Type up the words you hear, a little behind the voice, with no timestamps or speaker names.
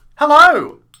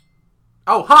Hello!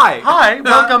 Oh, hi! Hi,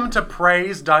 welcome to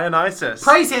Praise Dionysus.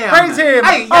 Praise him! Praise him!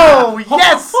 Hey, yeah. Oh,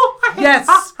 yes!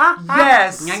 Yes!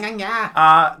 Yes! Nya, nya,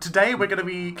 nya. Today we're going to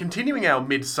be continuing our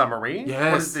Midsummery.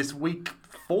 Yes. What is this, week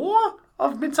 4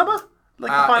 of Midsummer?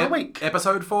 Like the final week.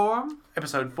 Episode 4?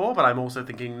 Episode 4, but I'm also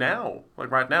thinking now,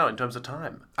 like right now in terms of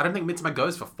time. I don't think Midsummer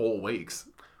goes for 4 weeks.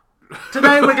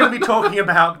 Today we're going to be talking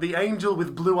about The Angel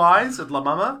with Blue Eyes at La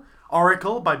Mama,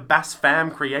 Oracle by Bass Fam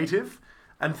Creative,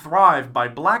 and Thrive by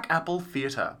Black Apple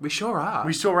Theatre. We sure are.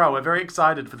 We sure are. We're very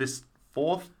excited for this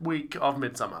 4th week of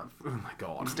Midsummer. Oh my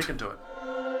god. I'm sticking to it.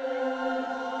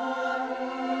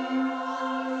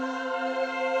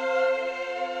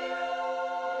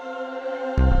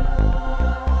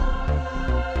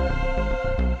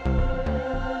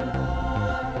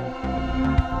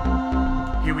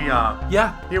 Here we are.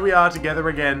 Yeah. Here we are together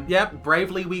again. Yep,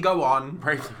 bravely we go on.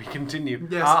 Bravely we continue.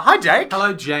 Yes. Hi, Jake.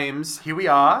 Hello, James. Here we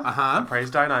are. Uh-huh. Praise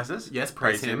Dionysus. Yes,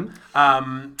 praise him.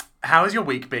 How has your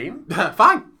week been?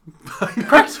 Fine.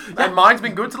 Great. And mine's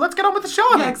been good, so let's get on with the show.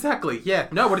 Yeah, exactly. Yeah.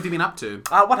 No, what have you been up to?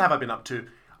 What have I been up to?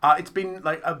 It's been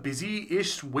like a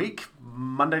busy-ish week.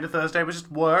 Monday to Thursday was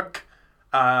just work.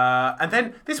 And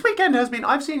then this weekend has been...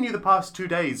 I've seen you the past 2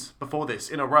 days before this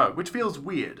in a row, which feels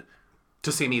weird.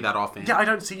 To see me that often. Yeah, I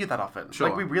don't see you that often. Sure.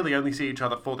 Like, we really only see each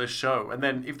other for this show. And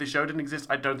then if the show didn't exist,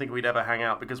 I don't think we'd ever hang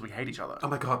out because we hate each other. Oh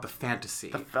my god, the fantasy.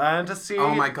 The fantasy.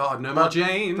 Oh my god, no more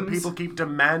James. The people keep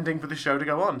demanding for the show to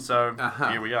go on, so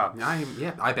here we are.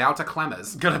 I bow to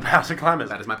clamours. Got about to clamours.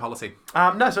 That is my policy.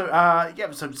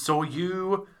 So saw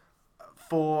you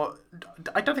for...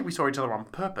 I don't think we saw each other on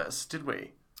purpose, did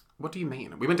we? What do you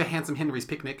mean? We went to Handsome Henry's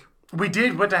picnic. We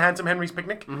did. Went to Handsome Henry's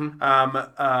picnic.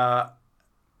 Mm-hmm.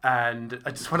 And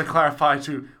I just want to clarify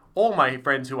to all my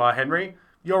friends who are Henry,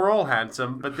 you're all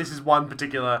handsome, but this is one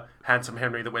particular handsome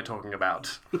Henry that we're talking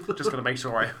about. Just going to make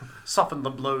sure I soften the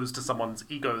blows to someone's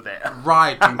ego there.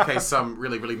 Right, in case some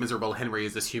really, really miserable Henry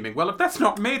is assuming, well, if that's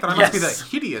not me, then I must be the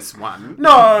hideous one.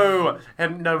 No!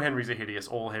 And no Henrys are hideous.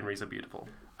 All Henrys are beautiful.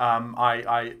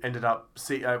 I ended up...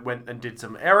 went and did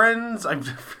some errands. I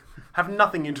have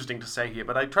nothing interesting to say here,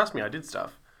 but trust me, I did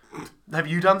stuff. Have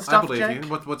you done stuff, I believe Jake? you.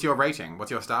 What's your rating? What's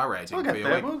your star rating? We'll get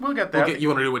there. We'll get there. You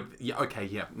want to do it? Yeah, okay,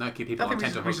 yeah. No, keep people on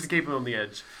tenterhooks. We should keep them on the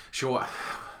edge. Sure.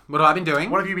 What have I been doing?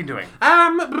 What have you been doing?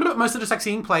 Mostly just like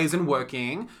seeing plays and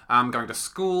working. Going to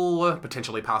school,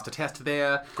 potentially passed a test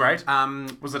there. Great.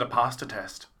 Was it a pasta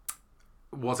test?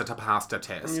 Was it a pasta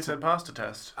test? You said pasta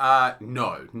test.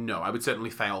 No. I would certainly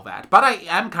fail that. But I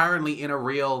am currently in a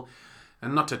real...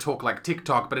 And not to talk like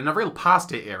TikTok, but in a real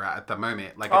pasta era at the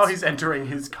moment. Like, he's entering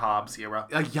his carbs era.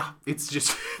 Yeah, it's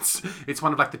just, it's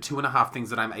one of like the 2.5 things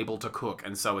that I'm able to cook.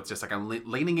 And so it's just like I'm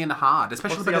leaning in hard.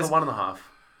 Especially What's the because, other 1.5?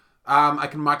 I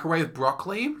can microwave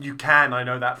broccoli. You can, I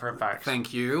know that for a fact.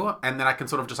 Thank you. And then I can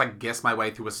sort of just like guess my way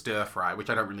through a stir fry,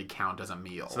 which I don't really count as a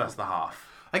meal. So that's the half.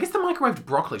 I guess the microwaved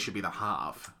broccoli should be the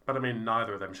half. But I mean,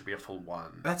 neither of them should be a full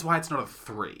 1. That's why it's not a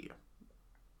 3.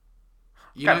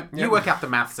 You work out the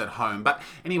maths at home. But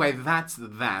anyway, that's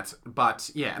that.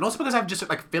 But yeah, and also because I've just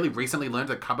like fairly recently learned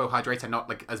that carbohydrates are not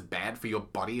like as bad for your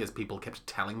body as people kept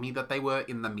telling me that they were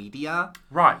in the media.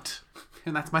 Right.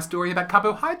 And that's my story about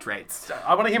carbohydrates.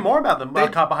 I want to hear more about them. Are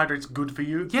carbohydrates good for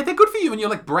you? Yeah, they're good for you, and your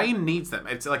like brain needs them.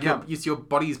 It's like it's your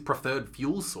body's preferred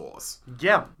fuel source.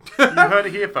 Yeah. You heard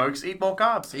it here, folks. Eat more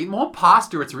carbs. Eat more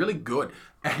pasta. It's really good.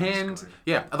 And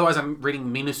yeah, otherwise I'm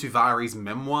reading Mina Suvari's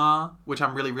memoir, which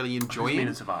I'm really, really enjoying.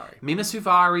 Mina Suvari? Mina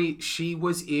Suvari, she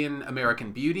was in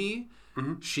American Beauty.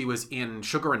 Mm-hmm. She was in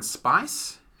Sugar and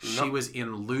Spice. She was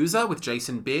in Loser with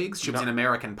Jason Biggs. She was in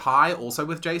American Pie, also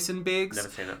with Jason Biggs. Never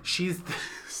seen it. She's...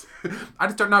 I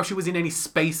just don't know if she was in any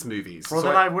space movies. Well,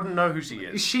 then I wouldn't know who she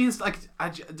is. She's like...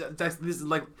 this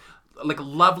like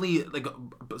lovely, like,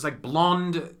 it's like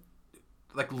blonde...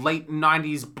 like late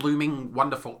 90s blooming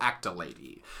wonderful actor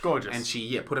lady. Gorgeous. And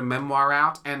she put a memoir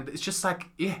out, and it's just like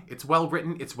it's well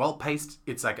written, it's well paced,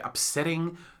 it's like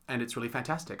upsetting, and it's really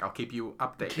fantastic. I'll keep you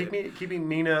updated. Keeping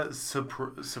Mina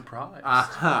surprised.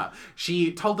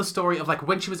 She told the story of like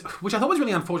when she was, which I thought was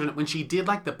really unfortunate, when she did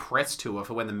like the press tour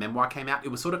for when the memoir came out. It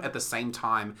was sort of at the same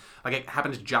time, like it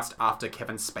happened just after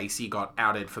Kevin Spacey got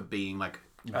outed for being like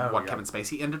Kevin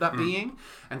Spacey ended up being.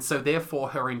 And so therefore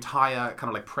her entire kind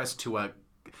of like press tour,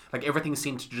 like everything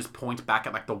seemed to just point back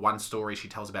at like the one story she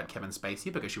tells about Kevin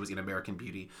Spacey, because she was in American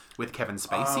Beauty with Kevin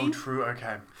Spacey. Oh, true,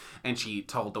 okay. And she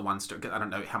told the one story. I don't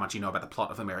know how much you know about the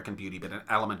plot of American Beauty, but an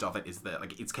element of it is that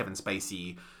like it's Kevin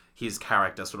Spacey his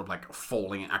character sort of like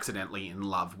falling accidentally in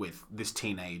love with this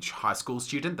teenage high school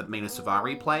student that Mina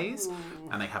Suvari plays.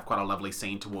 And they have quite a lovely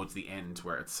scene towards the end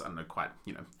where it's, I don't know, quite,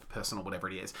 personal, whatever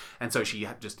it is. And so she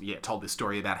just told this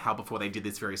story about how before they did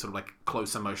this very sort of like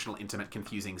close, emotional, intimate,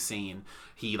 confusing scene,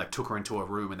 he like took her into a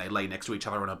room and they lay next to each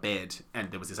other on a bed.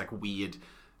 And there was this like weird...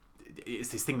 It's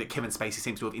this thing that Kevin Spacey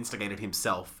seems to have instigated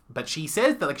himself. But she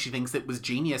says that like she thinks it was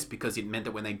genius because it meant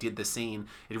that when they did the scene,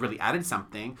 it really added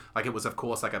something. Like it was, of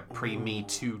course, like a pre-Me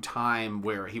Too time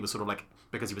where he was sort of like,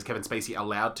 because he was Kevin Spacey,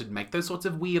 allowed to make those sorts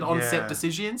of weird on-set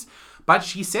decisions. But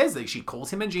she says that she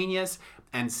calls him a genius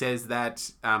and says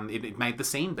that it made the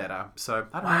scene better. So,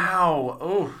 I don't know. Wow.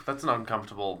 Oh, that's an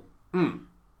uncomfortable...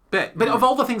 But of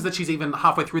all the things that she's even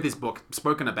halfway through this book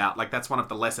spoken about, like that's one of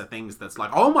the lesser things that's like,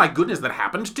 oh my goodness, that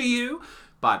happened to you.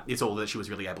 But it's all that she was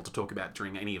really able to talk about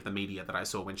during any of the media that I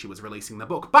saw when she was releasing the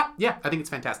book. But yeah, I think it's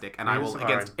fantastic. And I will,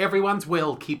 against everyone's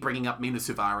will, keep bringing up Mina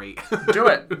Suvari. Do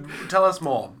it. Tell us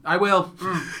more. I will.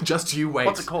 Just you wait.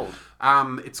 What's it called?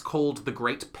 It's called The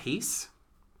Great Peace.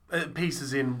 Peace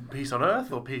is in Peace on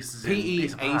Earth or Peace is in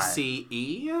Peace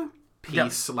P-E-A-C-E?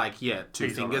 Peace, two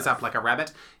Peace fingers up like a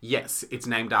rabbit. Yes, it's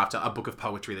named after a book of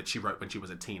poetry that she wrote when she was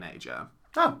a teenager.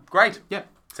 Oh, great. Yep.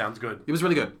 Sounds good. It was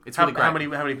really good. It's really great. How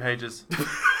many pages?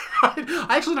 I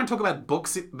actually don't talk about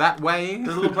books that way.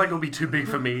 Does it look like it'll be too big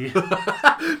for me?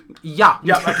 Yeah.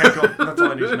 Yeah, okay, cool. That's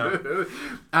all I need to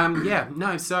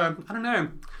know. So, I don't know.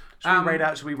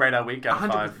 Should we rate our week out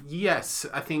of 5? Yes,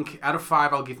 I think out of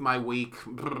 5 I'll give my week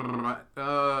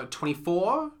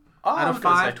 24. Out of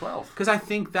 5, 12. Because I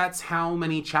think that's how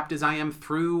many chapters I am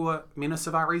through Mina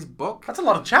Savari's book. That's a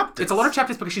lot of chapters. It's a lot of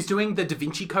chapters because she's doing the Da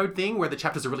Vinci Code thing where the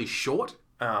chapters are really short.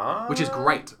 Which is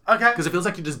great. Okay. Because it feels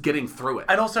like you're just getting through it.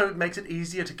 And also it makes it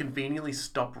easier to conveniently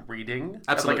stop reading.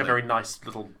 Absolutely. At like a very nice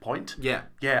little point. Yeah.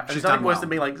 Yeah. She's There's nothing done worse well. than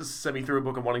me like semi through a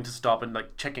book and wanting to stop and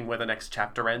like checking where the next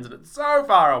chapter ends and it's so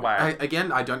far away.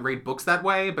 I don't read books that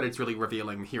way, but it's really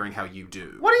revealing hearing how you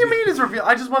do. What do you mean it's reveal?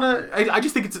 I just want to... I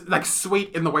just think it's like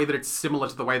sweet in the way that it's similar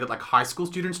to the way that like high school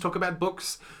students talk about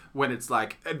books. When it's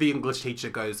like, the English teacher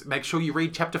goes, make sure you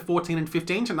read chapter 14 and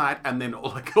 15 tonight, and then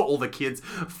all the kids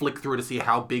flick through to see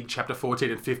how big chapter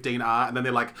 14 and 15 are, and then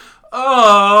they're like,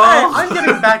 oh! Hey, I'm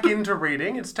getting back into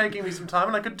reading. It's taking me some time,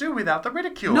 and I could do without the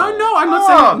ridicule. No, I'm not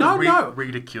saying... No.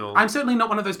 Ridicule. I'm certainly not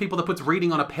one of those people that puts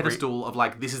reading on a pedestal of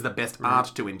like, this is the best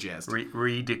art to ingest.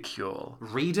 Ridicule.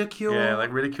 Ridicule? Yeah,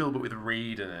 like ridicule, but with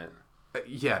read in it.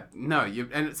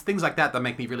 And it's things like that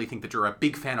make me really think that you're a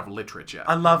big fan of literature.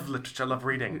 I love literature, I love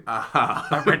reading.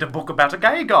 I read a book about a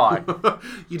gay guy.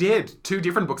 You did. 2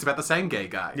 different books about the same gay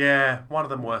guy. Yeah, one of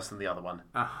them worse than the other one.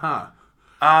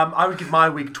 I would give my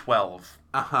week 12.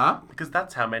 Uh-huh. Because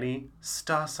that's how many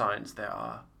star signs there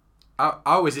are.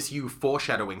 Is this you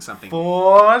foreshadowing something?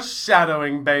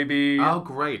 Foreshadowing, baby. Oh,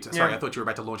 great. Sorry, Yeah. I thought you were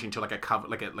about to launch into like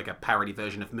a parody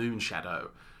version of Moonshadow.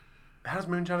 How does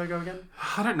Moonshadow go again?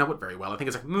 I don't know it very well. I think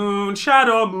it's like moon,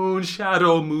 shadow, moon,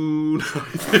 shadow, moon.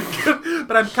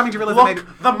 But I'm coming to realize that maybe...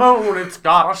 the moon, it's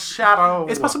got a shadow.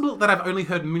 It's possible that I've only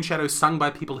heard Moonshadow sung by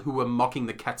people who were mocking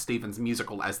the Cat Stevens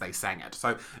musical as they sang it.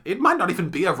 So it might not even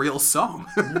be a real song.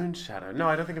 Moonshadow. No,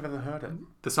 I don't think I've ever heard it.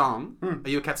 The song? Are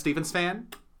you a Cat Stevens fan?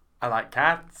 I like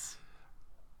cats.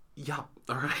 Yeah.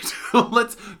 All right. Do you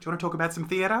want to talk about some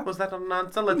theatre? Was that an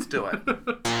answer? Let's do it.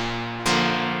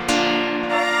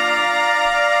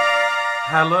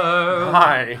 Hello.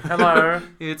 Hi. Hello.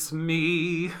 It's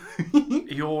me.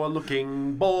 You're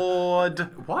looking bored.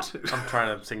 What? I'm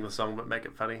trying to sing the song but make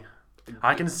it funny.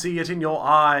 I can see it in your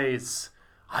eyes.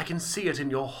 I can see it in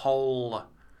your whole.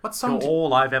 What song? You're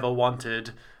all I've ever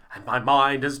wanted. And my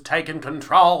mind has taken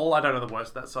control. I don't know the words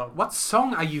of that song. What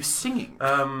song are you singing?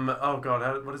 Oh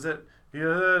God, what is it?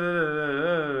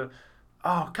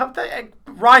 Oh,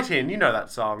 write in. You know that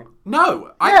song.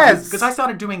 No. Yes. Because I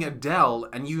started doing Adele,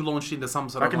 and you launched into some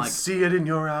sort I of can like... see it in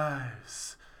your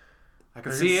eyes. I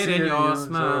can see it in your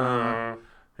smile.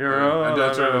 You're all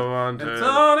I've ever wanted.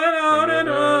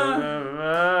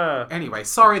 Anyway,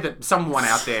 sorry that someone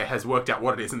out there has worked out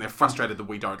what it is and they're frustrated that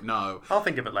we don't know. I'll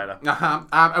think of it later.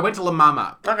 I went to La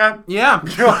Mama. Okay. Yeah.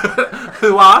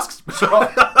 Who asked?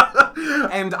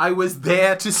 And I was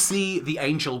there to see The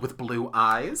Angel with Blue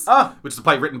Eyes, which is a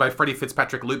play written by Freddie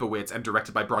Fitzpatrick Lubowitz and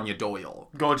directed by Bronya Doyle.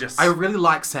 Gorgeous. I really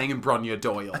like saying Bronya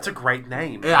Doyle. That's a great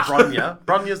name. Yeah. Bronya.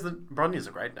 Bronya's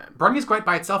a great name. Bronya's great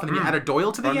by itself, and then you add a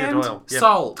Doyle to the Bronya end. Doyle. Yep.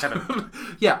 Sold. Heaven.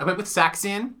 Yeah, I went with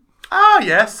Saxon. Ah,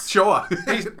 yes. Sure.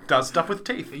 He does stuff with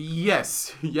teeth.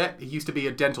 Yes. Yeah, he used to be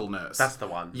a dental nurse. That's the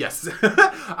one. Yes.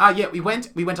 Yeah, we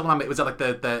went to La Mama. It was like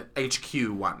the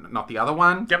HQ one, not the other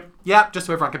one. Yep. Yeah, just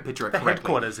so everyone can picture it The correctly.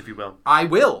 headquarters, if you will. I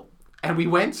will. And we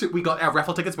got our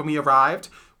raffle tickets when we arrived.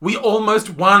 We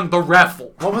almost won the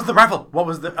raffle. What was the raffle? What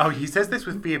was the... Oh, he says this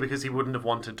with fear because he wouldn't have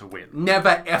wanted to win.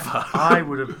 Never, ever. I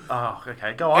would have... Oh,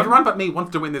 okay, go on. Everyone but me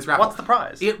wants to win this raffle. What's the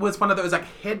prize? It was one of those like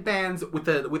headbands with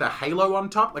a halo on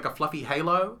top, like a fluffy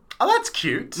halo. Oh, that's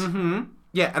cute. Mm-hmm.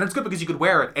 Yeah, and it's good because you could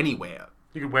wear it anywhere.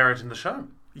 You could wear it in the show.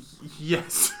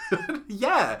 Yes.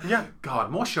 Yeah. Yeah.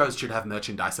 God, more shows should have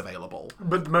merchandise available.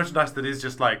 But the merchandise that is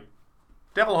just like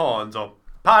devil horns or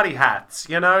party hats,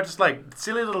 you know, just like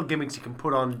silly little gimmicks you can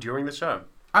put on during the show.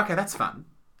 Okay, that's fun.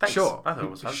 Thanks. Sure. I thought it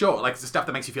was fun. Sure, like the stuff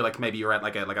that makes you feel like maybe you're at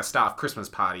like a staff Christmas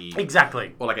party.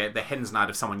 Exactly. Or like the hen's night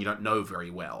of someone you don't know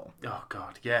very well. Oh,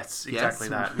 God. Yes, exactly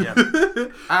that.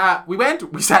 Yeah.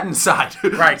 We sat inside.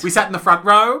 Right. We sat in the front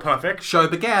row. Perfect. Show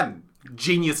began.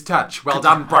 Genius touch. Well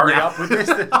done, Hurry Bronya. up with this.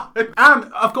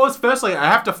 Of course, firstly, I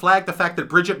have to flag the fact that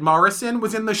Bridget Morrison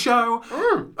was in the show.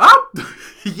 Mm. Oh!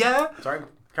 Yeah. Sorry,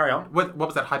 carry on. What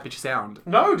was that high-pitched sound?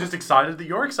 No, just excited that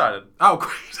you're excited. Oh,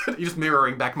 great. You're just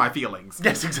mirroring back my feelings.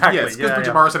 Yes, exactly. Yes, because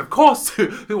Bridget Morrison, of course,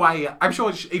 who I'm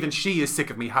sure even she is sick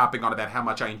of me harping on about how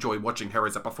much I enjoy watching her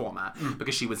as a performer.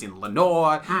 Because she was in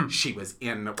Lenore, she was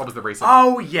in, what was the recent?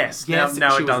 Oh, yes. Yes,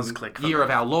 now she it does was in click. Year of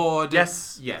Our Lord.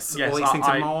 Yes. Yes, Yes, all these things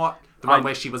and more. The one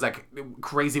where she was like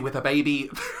crazy with a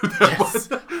baby. Yes.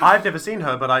 I've never seen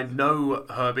her, but I know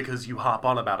her because you harp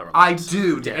on about her a lot. I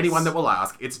do. To Yes. anyone that will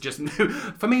ask, it's just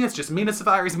for me. It's just Mina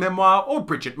Safari's memoir or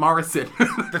Bridget Morrison.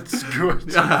 That's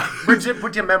good. Bridget,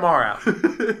 put your memoir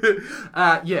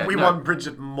out. Yeah, We want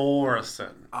Bridget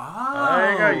Morrison. Oh.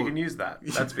 There you go. You can use that.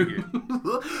 That's for you.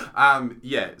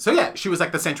 Yeah. So yeah, she was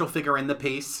like the central figure in the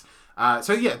piece.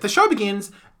 So yeah, the show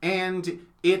begins and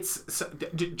it's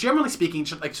generally speaking,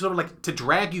 like sort of like to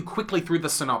drag you quickly through the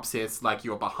synopsis, like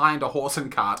you're behind a horse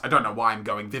and cart. I don't know why I'm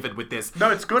going vivid with this.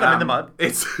 No, it's good. I'm in the mud.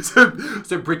 It's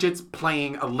so Bridget's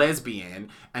playing a lesbian,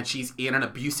 and she's in an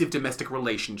abusive domestic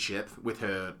relationship with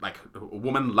her like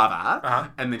woman lover,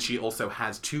 and then she also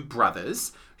has two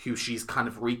brothers who she's kind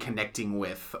of reconnecting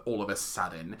with all of a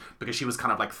sudden because she was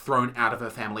kind of like thrown out of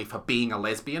her family for being a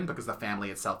lesbian because the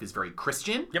family itself is very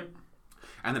Christian. Yep.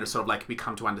 And then it's sort of like we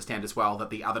come to understand as well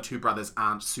that the other two brothers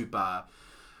aren't super...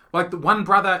 Like, the one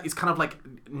brother is kind of like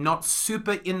not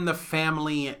super in the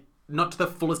family, not to the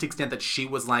fullest extent that she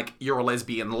was like, you're a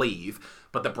lesbian, leave.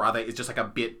 But the brother is just like a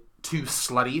bit too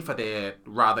slutty for their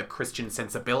rather Christian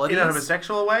sensibilities. In a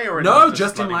homosexual way? Or No,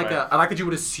 just in like way? I like that you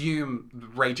would assume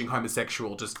raging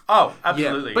homosexual, just... Oh,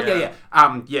 absolutely. Yeah.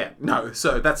 But no.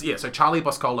 So that's, so Charlie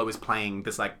Boscolo is playing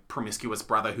this like promiscuous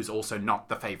brother who's also not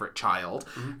the favorite child.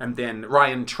 Mm-hmm. And then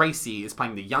Ryan Tracy is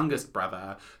playing the youngest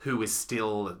brother who is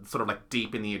still sort of like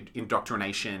deep in the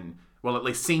indoctrination. Well, at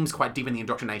least seems quite deep in the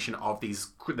indoctrination of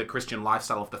the Christian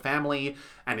lifestyle of the family,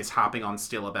 and is harping on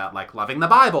still about like loving the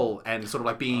Bible and sort of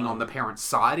like being on the parents'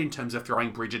 side in terms of throwing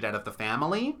Bridget out of the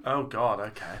family. Oh God,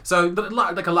 okay. So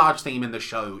like a large theme in the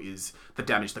show is the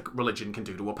damage that religion can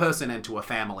do to a person and to a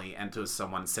family and to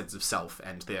someone's sense of self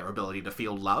and their ability to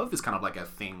feel love is kind of like a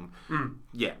thing.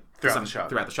 Yeah, Throughout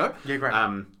the show. Yeah, great.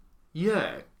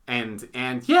 Yeah.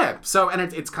 And yeah, so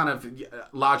it's kind of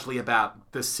largely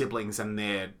about the siblings and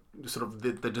their sort of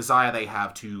the desire they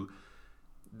have to,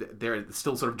 they're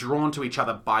still sort of drawn to each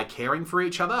other by caring for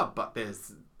each other, but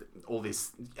there's all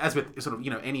this, as with sort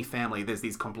of, any family, there's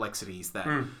these complexities that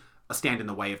stand in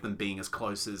the way of them being as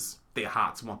close as their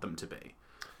hearts want them to be.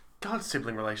 God,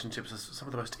 sibling relationships are some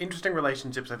of the most interesting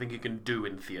relationships I think you can do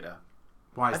in theatre.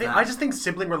 Why is that? I just think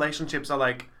sibling relationships are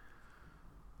like,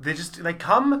 they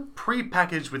come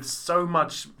pre-packaged with so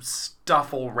much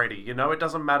stuff already, It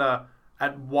doesn't matter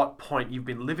at what point you've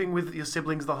been living with your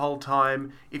siblings the whole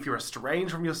time. If you're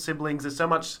estranged from your siblings, there's so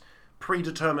much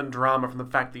predetermined drama from the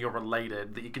fact that you're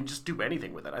related that you can just do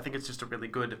anything with it. I think it's just a really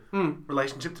good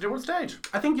relationship to do on stage.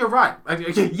 I think you're right.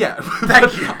 Yeah.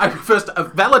 Thank you. I first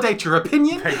validate your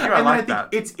opinion. Thank you. I like that.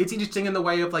 It's interesting in the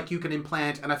way of like you can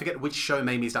implant, and I forget which show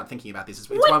made me start thinking about this.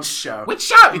 Which show?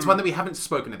 It's one that we haven't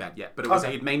spoken about yet, but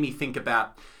it made me think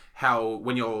about how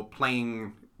when you're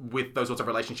playing with those sorts of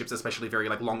relationships, especially very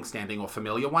like long-standing or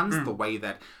familiar ones, the way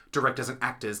that directors and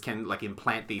actors can like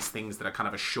implant these things that are kind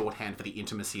of a shorthand for the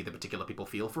intimacy that particular people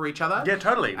feel for each other. Yeah,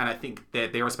 totally. And I think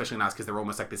they're especially nice because they're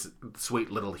almost like this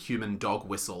sweet little human dog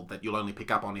whistle that you'll only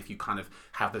pick up on if you kind of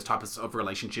have those types of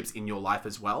relationships in your life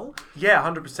as well. Yeah,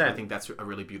 100%. I think that's a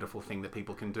really beautiful thing that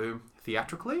people can do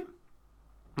theatrically.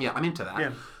 Yeah, I'm into that.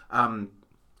 Yeah.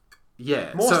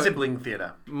 Yeah. More sibling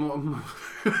theatre.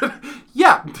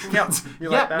 Yeah. Yep. You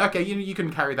like that? Okay, you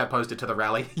can carry that poster to the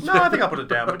rally. No, I think I'll put it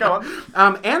down, but go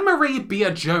on. Anne-Marie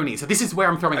Biagioni. So this is where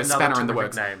I'm throwing a spanner in the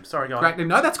works. Name. Sorry, go on. Great.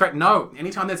 No, that's great. No,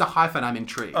 anytime there's a hyphen, I'm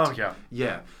intrigued. Oh, yeah.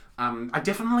 Yeah. I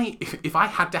definitely, if I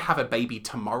had to have a baby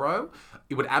tomorrow,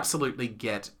 it would absolutely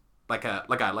get like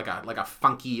a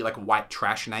funky like white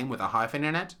trash name with a hyphen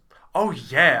in it. Oh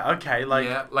yeah, okay, like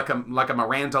Yeah, like a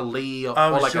Miranda Lee or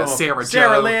like sure. a Sarah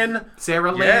Sarah Jo. Lynn.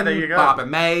 Sarah Lynn. Yeah, there you go. Barbara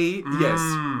May. Yes,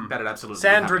 that'd absolutely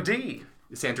Sandra be D.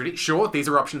 Sandra D. Sure, these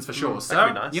are options for sure. So,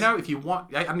 that'd be nice. you know, if you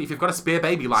want, I mean, if you've got a spare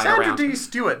baby lying Sandra around. D.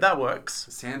 Stewart, that works.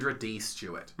 Sandra D.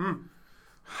 Stewart.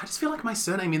 I just feel like my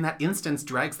surname in that instance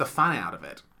drags the fun out of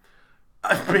it.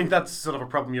 I mean, that's sort of a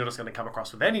problem you're just going to come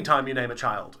across with any time you name a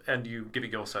child and you give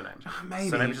it your surname.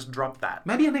 Maybe. So maybe just drop that.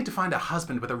 Maybe I need to find a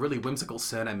husband with a really whimsical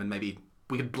surname and maybe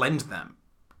we could blend them.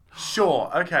 Sure,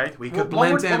 okay. We could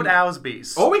blend what them. would ours be?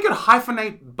 Or we could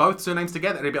hyphenate both surnames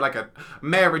together. It'd be like a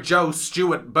Mary Jo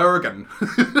Stewart Bergen.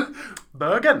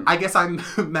 Bergen. I guess I'm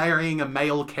marrying a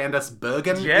male Candace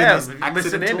Bergen. Yeah, in this listen in.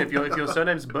 accidental- If your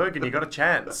surname's Bergen, you got a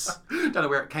chance. Don't know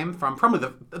where it came from. Probably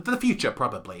the future,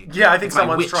 probably. Yeah, I think It's my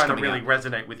someone's witch trying to coming really out.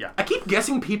 resonate with you. I keep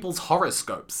guessing people's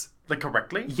horoscopes. Like,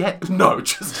 correctly? Yeah, no,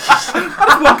 just I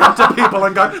just walk up to people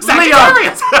and go,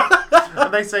 Sagittarius!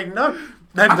 And they say no.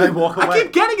 Then they walk away. I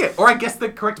keep getting it. Or I guess the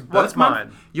correct birth What's month.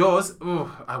 mine? Yours,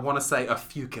 ooh, I want to say a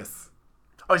fucus.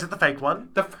 Oh, is it the fake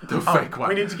one? The fake one.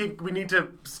 We need to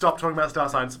stop talking about star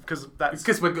signs because that's...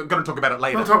 Because we're going to talk about it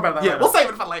later. We'll talk about that Yeah, later. we'll save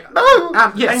it for later.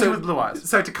 Yeah, Angel with blue eyes.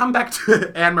 So to come back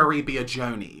to Anne-Marie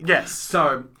Biagioni. Yes.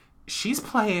 So she's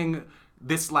playing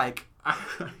this like...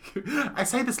 I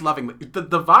say this lovingly.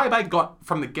 The vibe I got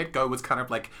from the get-go was kind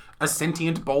of like a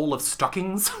sentient bowl of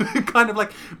stockings. Kind of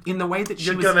like in the way that she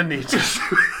You're was... gonna need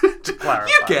to clarify.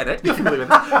 You get it. You're familiar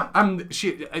with it.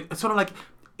 She sort of like...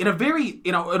 In a very,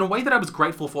 in a way that I was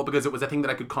grateful for because it was a thing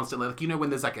that I could constantly, like, you know, when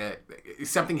there's like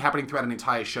something happening throughout an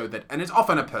entire show that, and it's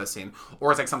often a person, or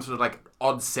it's like some sort of like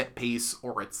odd set piece,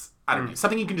 or it's, I don't know,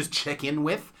 something you can just check in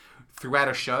with throughout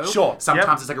a show. Sure.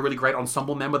 Sometimes it's like a really great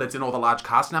ensemble member that's in all the large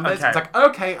cast numbers. Okay. It's like,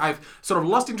 okay, I've sort of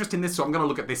lost interest in this, so I'm going to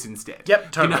look at this instead.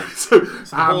 Yep, totally. You know? So,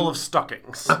 It's a ball of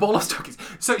stockings. a ball of stockings.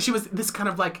 So she was this kind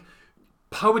of like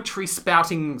poetry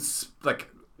spouting, like,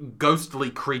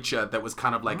 ghostly creature that was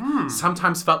kind of like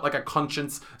sometimes felt like a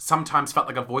conscience, sometimes felt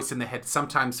like a voice in the head,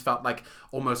 sometimes felt like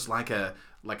almost like a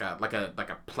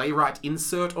playwright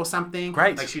insert or something.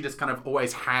 Great. Like she just kind of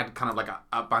always had kind of like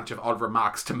a bunch of odd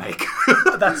remarks to make.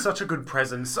 That's such a good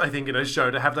presence, I think, in a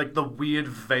show to have like the weird,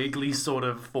 vaguely sort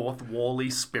of fourth wall-y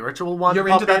spiritual one. You're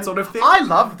pop into that in. sort of thing? I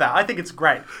love that. I think it's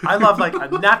great. I love like a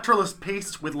naturalist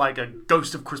piece with like a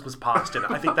ghost of Christmas past in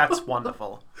it. I think that's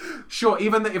wonderful. Sure,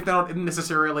 even if they're not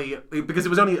necessarily... Because it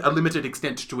was only a limited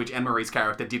extent to which Anne-Marie's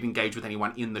character did engage with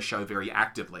anyone in the show very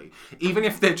actively. Even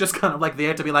if they're just kind of like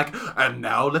there to be like, and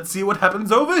now let's see what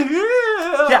happens over here.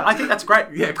 Yeah, I think that's great.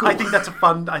 Yeah, cool. I think that's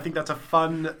a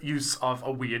fun use of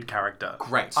a weird character.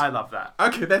 Great. I love that.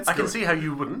 Okay, that's I good. can see how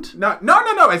you wouldn't. No.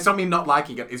 It's not me not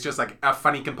liking it. It's just like a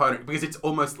funny component because it's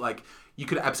almost like you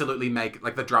could absolutely make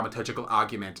like the dramaturgical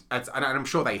argument. And I'm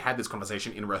sure they had this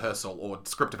conversation in rehearsal or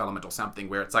script development or something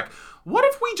where it's like, what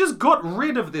if we just got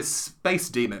rid of this space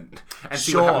demon and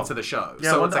see what happens to the show?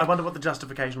 Yeah, So I wonder what the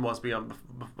justification was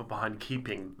behind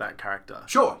keeping that character.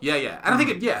 Sure, yeah. And I think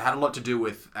it had a lot to do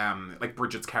with like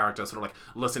Bridget's character sort of like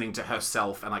listening to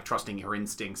herself and like trusting her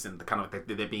instincts and the kind of like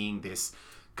there being this...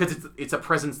 Because it's a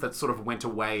presence that sort of went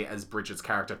away as Bridget's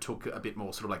character took a bit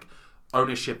more sort of like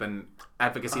ownership and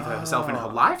advocacy for herself in her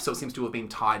life. So it seems to have been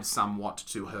tied somewhat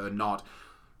to her not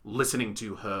listening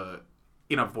to her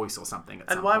inner voice or something.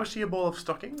 And why was she a ball of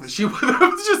stockings? It was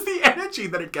just the energy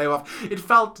that it gave off. It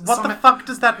felt... What the fuck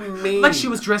does that mean? Like she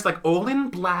was dressed like all in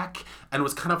black and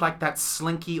was kind of like that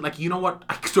slinky... Like, you know what?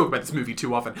 I talk about this movie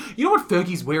too often. You know what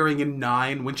Fergie's wearing in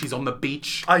 9 when she's on the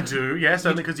beach? I do, yes.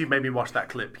 Only because you made me watch that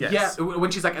clip, yes. Yeah,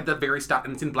 when she's like at the very start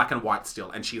and it's in black and white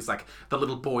still. And she's like, the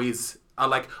little boys... are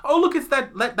like, oh look, it's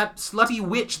that slutty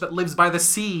witch that lives by the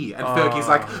sea. And Fergie's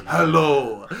like,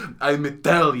 hello, I'm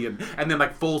Italian. And then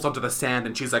like falls onto the sand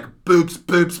and she's like, boobs,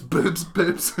 boobs, boobs,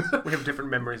 boobs. We have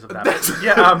different memories of that.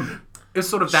 Yeah, it's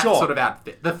sort of that sort of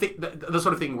outfit. The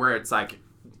sort of thing where it's like,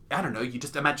 I don't know, you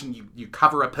just imagine you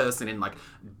cover a person in like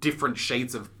different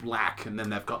shades of black and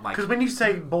then they've got like... Because when you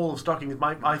say ball of stockings,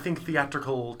 I think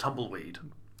theatrical tumbleweed.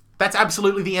 That's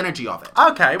absolutely the energy of it.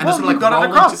 Okay, and well, sort of, you got it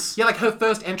across. Yeah, like her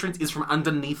first entrance is from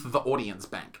underneath the audience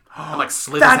bank. And like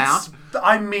slithers out.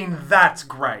 I mean, that's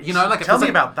great. You know, like Tell me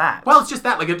about that. Well, it's just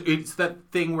that. Like it's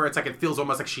that thing where it's like it feels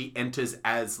almost like she enters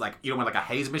as like, you know, when like a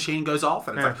haze machine goes off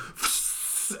and it's like...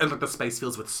 And like the space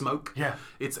fills with smoke. Yeah,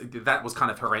 that was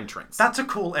kind of her entrance. That's a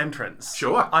cool entrance.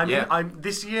 Sure.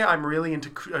 This year I'm really into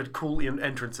cool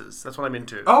entrances. That's what I'm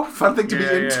into. Oh, fun thing to be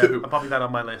into. I'm popping that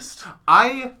on my list.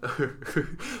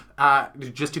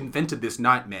 just invented this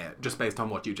nightmare just based on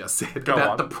what you just said. Go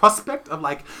about on. the prospect of,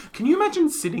 like, can you imagine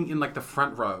sitting in, like, the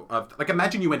front row of, like,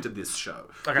 imagine you entered this show.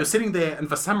 Okay. You're sitting there and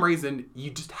for some reason you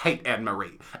just hate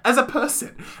Anne-Marie as a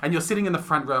person. And you're sitting in the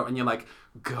front row and you're like,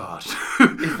 God.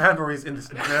 If Anne-Marie's in this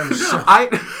damn show.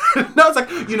 No, it's like,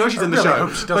 you know she's in the really show.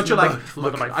 hope she But doesn't you're like,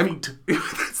 look at my I mean, feet.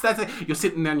 that's it. You're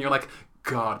sitting there and you're like,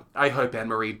 God, I hope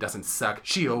Anne-Marie doesn't suck.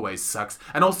 She always sucks.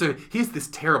 And also, here's this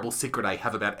terrible secret I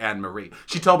have about Anne-Marie.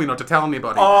 She told me not to tell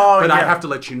anybody. But I have to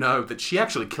let you know that she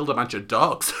actually killed a bunch of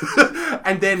dogs.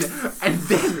 and then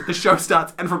the show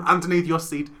starts, and from underneath your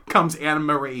seat comes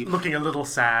Anne-Marie. Looking a little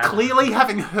sad. Clearly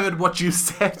having heard what you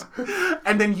said.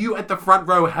 And then you at the front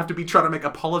row have to be trying to make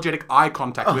apologetic eye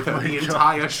contact with her the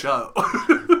entire show.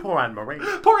 Poor Anne-Marie.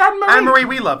 Poor Anne-Marie. Anne-Marie,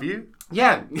 we love you.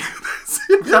 Yeah.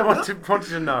 I want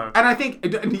you to know. And I think,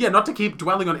 yeah, not to keep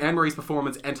dwelling on Anne-Marie's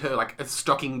performance and her, like,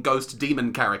 stalking ghost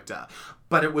demon character,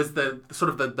 but it was the sort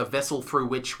of the vessel through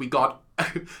which we got,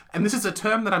 and this is a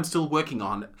term that I'm still working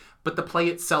on, but the play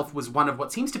itself was one of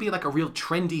what seems to be, like, a real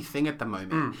trendy thing at the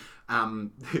moment,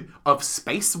 of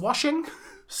space washing.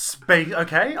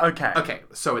 Okay,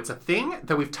 so it's a thing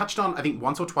that we've touched on, I think,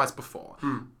 once or twice before,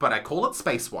 but I call it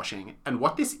space washing, and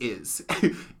what this is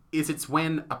it's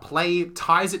when a play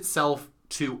ties itself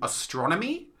to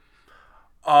astronomy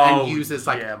and uses,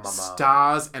 like,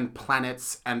 stars and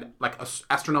planets and, like,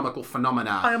 astronomical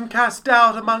phenomena. I am cast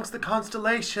out amongst the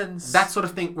constellations. That sort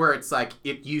of thing, where it's, like,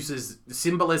 it uses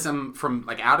symbolism from,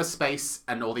 like, outer space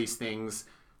and all these things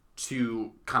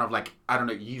to kind of, like, I don't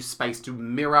know, use space to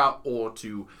mirror or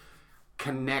to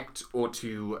connect or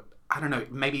to, I don't know,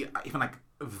 maybe even, like,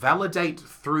 validate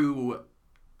through,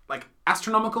 like,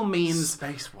 astronomical means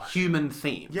human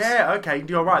themes. Yeah, okay,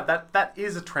 you're right. That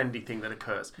is a trendy thing that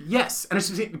occurs. Yes, and it's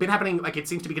been happening, like, it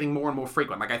seems to be getting more and more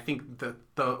frequent. Like, I think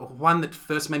the one that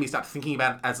first made me start thinking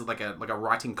about it as, like a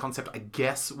writing concept, I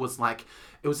guess, was, like,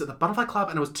 it was at the Butterfly Club,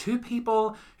 and it was two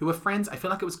people who were friends. I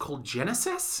feel like it was called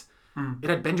Genesis. It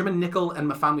had Benjamin Nicol and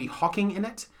Mafanwi Hocking in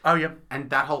it. Oh, yeah. And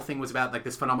that whole thing was about, like,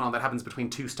 this phenomenon that happens between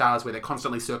two stars where they're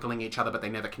constantly circling each other, but they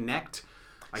never connect.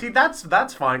 See, that's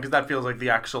fine, because that feels like the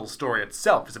actual story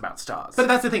itself is about stars. But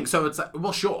that's the thing. So it's like,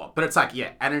 well, sure. But it's like,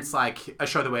 yeah. And it's like a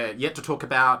show that we're yet to talk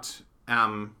about.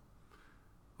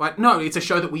 No, it's a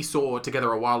show that we saw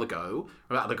together a while ago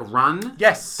about, like, a Run.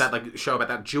 Yes. That, like, show about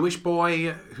that Jewish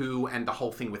boy who, and the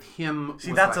whole thing with him.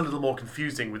 See, that's, like, a little more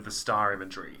confusing with the star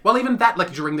imagery. Well, even that,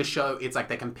 like, during the show, it's like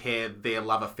they compare their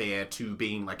love affair to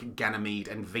being, like, Ganymede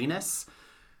and Venus.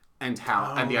 And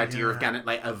how, and the idea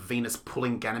of Venus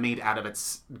pulling Ganymede out of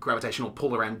its gravitational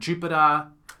pull around Jupiter.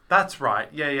 That's right.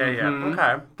 Yeah.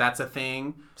 Okay. That's a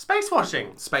thing. Space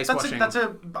washing. Washing.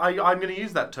 I'm going to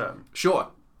use that term. Sure.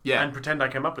 Yeah. And pretend I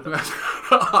came up with it.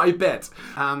 I bet.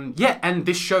 Yeah, and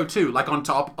this show too, like, on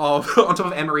top of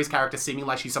Anne-Marie's character seeming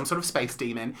like she's some sort of space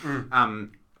demon,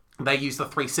 they use the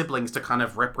three siblings to kind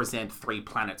of represent three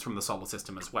planets from the solar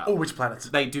system as well. Oh, which planets?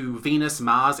 They do Venus,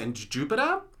 Mars, and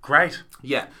Jupiter. Great.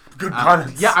 Yeah. Good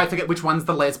planets. Yeah, I forget which one's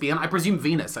the lesbian. I presume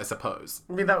Venus, I suppose.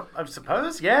 I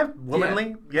suppose, yeah.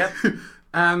 Womanly, yeah.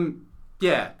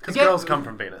 Yeah. Because girls come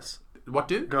from Venus. What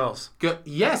do? Girls.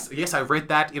 Yes, I read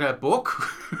that in a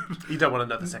book. You don't want to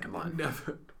know the second line.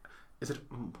 Is it...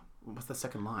 What's the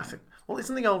second line? Well,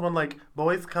 isn't the old one like,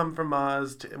 boys come from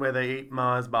Mars where they eat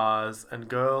Mars bars, and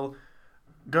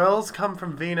girls come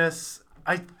from Venus?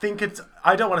 I think it's...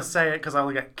 I don't want to say it because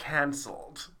I'll get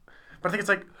cancelled. But I think it's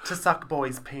like, to suck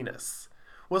boys' penis.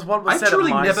 Was what was said at my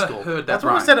school. I've truly never heard that. That's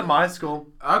what was said at my school.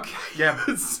 Okay. Yeah.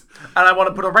 And I want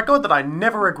to put a record that I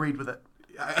never agreed with it.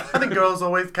 I think girls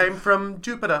always came from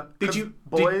Jupiter.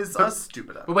 Boys are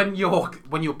stupider. But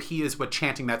when your peers were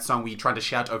chanting that song, were you trying to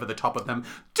shout over the top of them,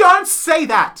 "Don't say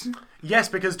that"? Yes,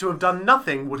 because to have done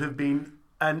nothing would have been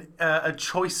a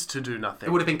choice to do nothing.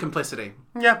 It would have been complicity.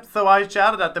 Yeah, so I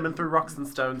shouted at them and threw rocks and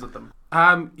stones at them.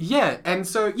 Fascinating.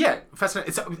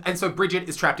 And so Bridget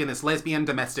is trapped in this lesbian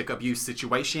domestic abuse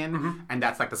situation, and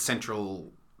that's, like, the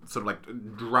central sort of, like,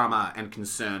 drama and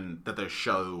concern that the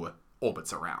show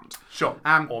orbits around. Sure.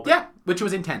 Yeah, which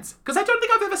was intense. Because I don't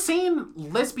think I've ever seen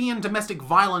lesbian domestic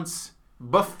violence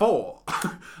before.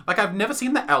 Like, I've never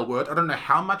seen the L word. I don't know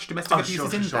how much domestic abuse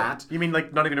is in that. You mean,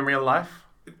 like, not even in real life?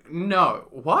 No.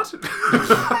 What?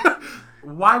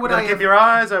 Why would I... Keep your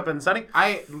eyes open, Sonny.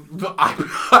 I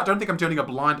don't think I'm turning a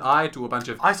blind eye to a bunch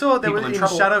of I saw there was in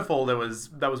trouble. Shadowfall,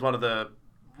 that was one of the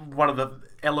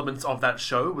elements of that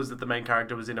show was that the main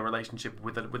character was in a relationship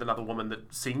with another woman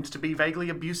that seemed to be vaguely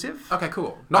abusive. Okay,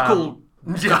 cool. Not cool.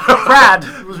 Yeah, Brad.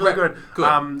 It was really good. Good.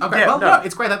 Okay,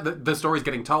 it's great that the story's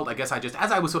getting told. I guess as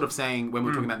I was sort of saying when we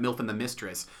were talking about MILF and the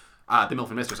Mistress, The MILF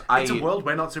and Mistress. It's a world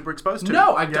we're not super exposed to.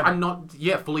 No, I'm not,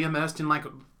 fully immersed in, like,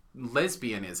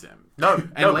 lesbianism. No,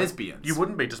 lesbians. You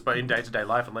wouldn't be just in day-to-day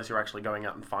life unless you're actually going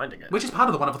out and finding it. Which is part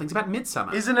of the wonderful things about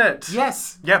Midsummer. Isn't it?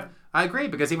 Yes. Yep. I agree,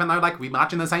 because even though, like, we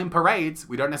march in the same parades,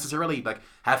 we don't necessarily, like,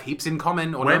 have heaps in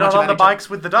common or We're know much not on about the bikes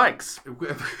with the dykes.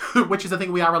 Which is the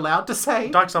thing we are allowed to say.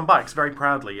 Dykes on bikes, very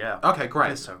proudly, yeah. Okay, great.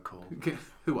 They're so cool.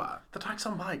 Who are? The dykes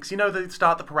on bikes. You know, they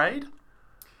start the parade?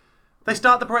 They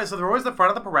start the parade, so they're always the front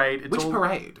of the parade. Which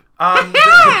parade?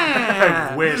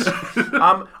 I wish.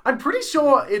 I'm pretty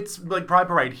sure it's like Pride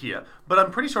Parade here, but I'm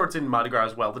pretty sure it's in Mardi Gras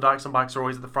as well. The Dykes on Bikes are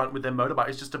always at the front with their motorbike.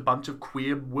 It's just a bunch of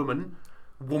queer women.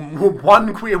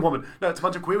 One queer woman. No, it's a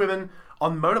bunch of queer women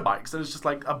on motorbikes, and it's just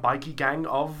like a bikey gang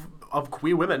of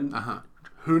queer women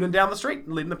hooning down the street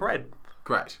and leading the parade.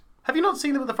 Great. Have you not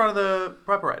seen them at the front of the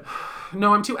Pride Parade?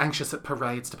 No, I'm too anxious at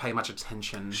parades to pay much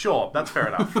attention. Sure, that's fair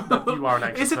enough. You are an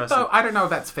anxious person. Is it though? I don't know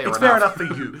if that's fair enough. It's fair enough for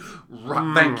you.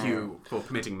 Right, thank you for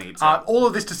permitting me to. All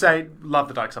of this to say, love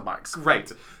the Dykes on Bikes.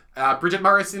 Great. Bridget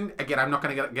Morrison, again, I'm not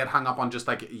going to get hung up on just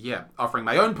offering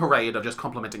my own parade or just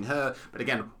complimenting her. But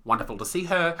again, wonderful to see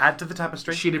her. Add to the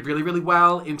tapestry. She did really, really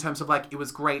well in terms of it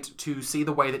was great to see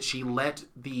the way that she let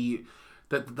the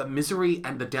misery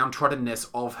and the downtroddenness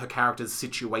of her character's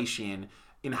situation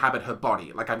inhabit her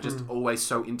body. Like, I'm just always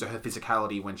so into her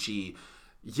physicality when she...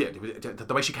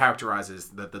 the way she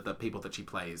characterizes the people that she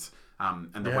plays,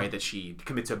 and the way that she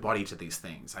commits her body to these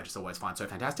things, I just always find so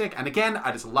fantastic. And again,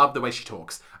 I just love the way she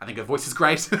talks. I think her voice is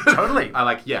great. Totally. I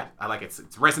like its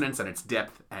resonance and its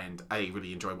depth, and I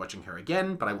really enjoy watching her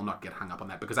again, but I will not get hung up on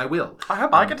that because I will. I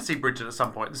hope I get to see Bridget at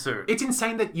some point soon. It's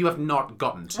insane that you have not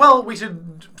gotten to. Well, we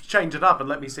should change it up and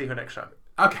let me see her next show.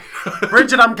 Okay.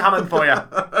 Bridget, I'm coming for you. And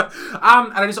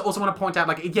I just also want to point out,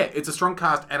 it's a strong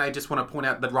cast, and I just want to point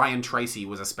out that Ryan Tracy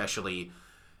was especially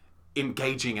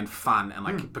engaging and fun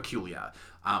and peculiar.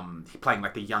 Playing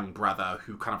the young brother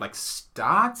who kind of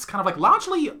starts kind of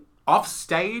largely off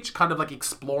stage, kind of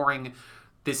exploring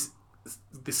this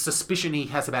suspicion he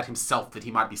has about himself that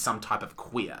he might be some type of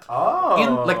queer. Oh.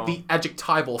 In the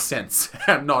adjectival sense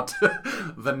and not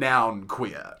the noun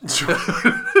queer.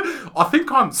 I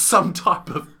think I'm some type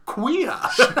of queer.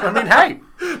 I mean, hey.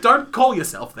 Don't call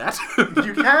yourself that.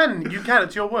 You can.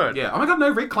 It's your word. Yeah. Oh my god, no,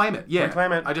 reclaim it. Yeah.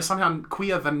 Reclaim it. I just sometimes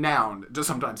queer the noun just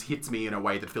sometimes hits me in a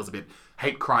way that feels a bit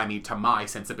hate crimey to my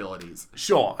sensibilities.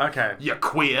 Sure, okay. You're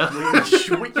queer.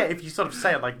 Yeah, if you sort of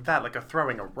say it like that, like a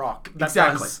throwing a rock.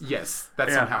 Exactly. Yes.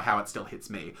 That's somehow how it still hits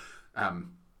me.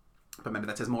 But maybe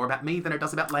that says more about me than it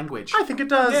does about language. I think it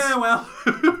does. Yeah, well.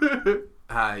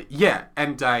 I'm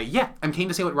keen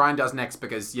to see what Ryan does next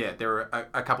because, there are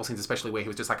a couple scenes especially where he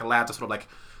was just allowed to sort of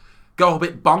go a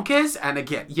bit bonkers. And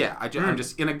again, I'm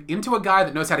just into a guy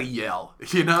that knows how to yell,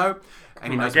 you know?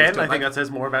 And he knows again, I think that says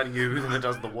more about you than it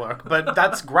does the work, but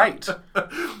that's great.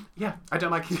 Yeah, I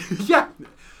don't like...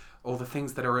 all the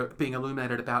things that are being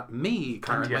illuminated about me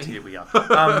currently. And yet here we are.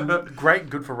 Great,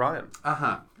 good for Ryan.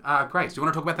 Great. Do you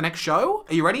want to talk about the next show?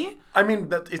 Are you ready? I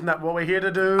mean, isn't that what we're here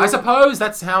to do? I suppose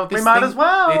that's how this We might as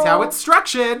well. It's how it's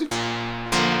structured.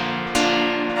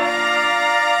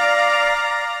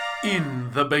 In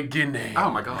the beginning.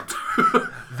 Oh my god.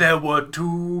 There were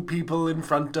two people in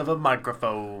front of a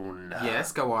microphone.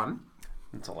 Yes, go on.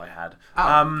 That's all I had.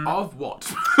 Of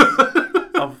what?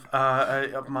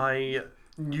 of my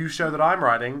new show that I'm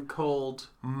writing called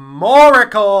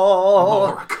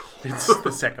Moracle. It's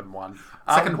the second one.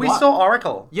 We saw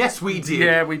Oracle. Yes, we did.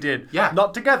 Yeah, we did. Yeah.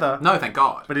 Not together. No, thank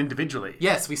God. But individually.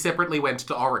 Yes, we separately went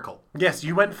to Oracle. Yes,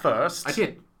 you went first. I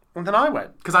did. And then I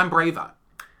went. Because I'm braver.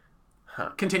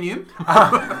 Continue.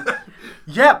 At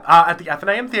the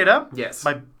Athenaeum Theatre. Yes.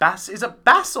 By Bass. Is it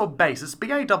Bass or Bass? It's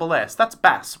BASS. That's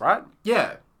Bass, right?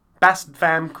 Yeah. Bass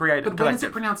Fam Creative But when is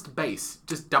it pronounced bass?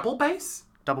 Just double bass?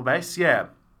 Double bass, yeah.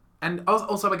 And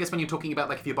also, I guess when you're talking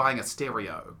about if you're buying a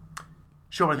stereo.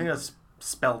 Sure, I think that's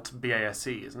spelt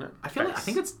B-A-S-E, isn't it? I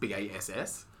think it's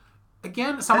B-A-S-S.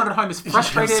 Again, someone at home is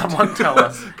frustrated. Someone tell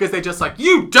us. Because they're just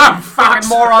you dumb fucking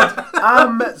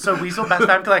morons. So we saw Bass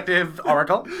Fam Collective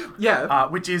Oracle. Yeah.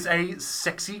 Which is a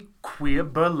sexy, queer,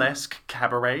 burlesque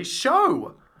cabaret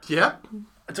show. Yeah.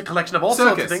 It's a collection of all circus.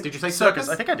 sorts of things. Did you say circus?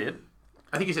 I think I did.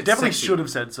 I think you said Definitely sexy. should have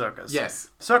said circus. Yes.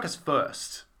 Circus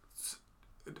first.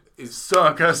 Is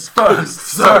circus first.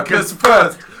 Circus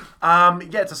first.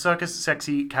 It's a circus,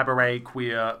 sexy, cabaret,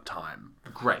 queer time.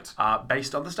 Great.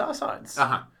 Based on the star signs.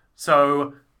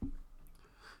 So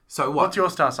what? What's your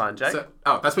star sign, Jake?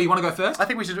 That's where you want to go first? I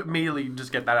think we should immediately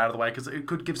just get that out of the way because it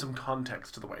could give some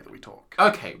context to the way that we talk.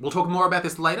 Okay, we'll talk more about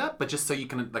this later, but just so you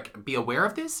can be aware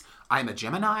of this, I'm a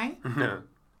Gemini.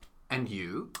 And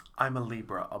you? I'm a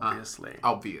Libra, obviously.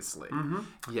 Obviously.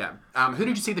 Yeah. Who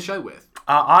did you see the show with?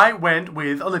 I went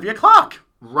with Olivia Clarke.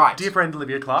 Right. Dear friend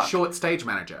Olivia Clarke. Short stage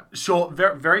manager. Short,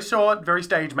 very short, very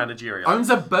stage managerial. Owns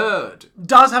a bird.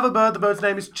 Does have a bird. The bird's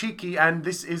name is Cheeky, and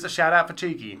this is a shout out for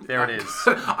Cheeky. There it is.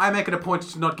 I make it a point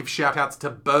to not give shout outs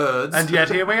to birds. And yet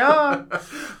here we are.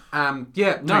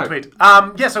 Yeah, no. Tweet.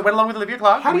 Yeah, so I went along with Olivia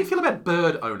Clarke. How do you feel about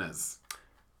bird owners?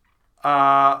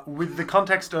 With the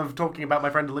context of talking about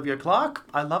my friend Olivia Clarke,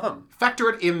 I love them. Factor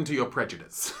it into your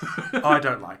prejudice. I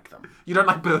don't like them. You don't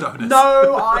like bird owners?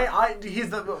 No,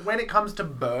 when it comes to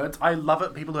birds, I love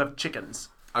it. People who have chickens.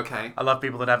 Okay. I love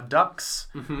people that have ducks.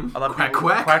 I love Quack, people,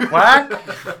 quack. quack.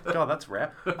 God, that's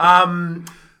rare.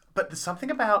 But there's something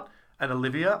about, and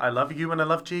Olivia, I love you and I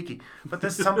love Cheeky, but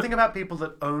there's something about people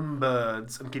that own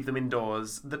birds and keep them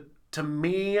indoors that, to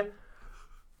me,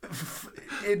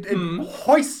 it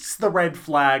hoists the red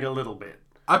flag a little bit.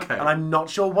 Okay. And I'm not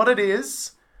sure what it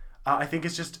is. I think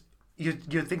it's just, you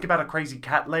think about a crazy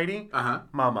cat lady.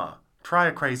 Mama, try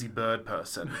a crazy bird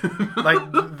person.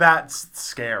 That's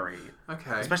scary.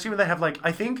 Okay. Especially when they have,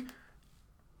 I think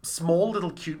small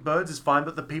little cute birds is fine,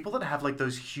 but the people that have,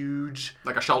 those huge...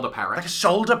 Like a shoulder parrot. Like a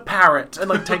shoulder parrot.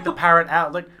 And, take the parrot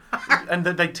out, and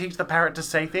then they teach the parrot to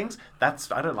say things.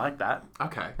 I don't like that.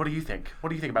 Okay. What do you think? What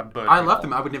do you think about bird I people? love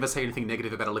them. I would never say anything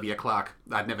negative about Olivia Clarke.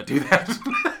 I'd never do that.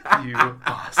 You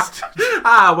bastard.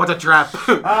 What a trap.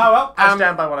 Well, I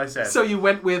stand by what I said. So you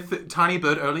went with Tiny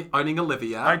Bird owning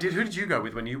Olivia. I did. Who did you go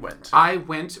with when you went? I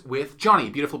went with Johnny,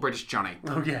 beautiful British Johnny.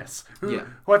 Oh, yes. Who Yeah.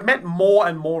 I've met more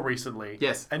and more recently.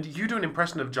 Yes. And you do an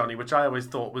impression of Johnny, which I always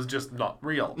thought was just not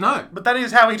real. No. But that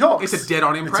is how he talks. It's a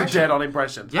dead-on impression. It's a dead-on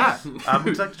impression. Yeah. Would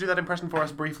you like to do that impression for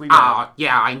us briefly now?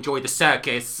 Yeah, I enjoy the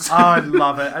circus. Oh, I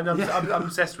love it. And I'm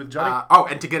obsessed with Johnny.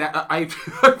 And to get out, I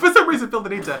for some reason feel the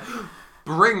need to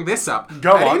bring this up.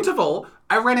 Go At on. interval,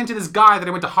 I ran into this guy that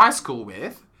I went to high school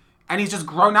with, and he's just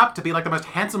grown up to be the most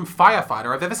handsome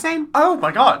firefighter I've ever seen. Oh,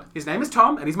 my God. His name is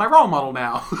Tom, and he's my role model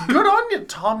now. Good on you,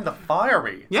 Tom the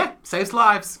Fiery. Yeah, saves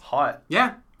lives. Hot.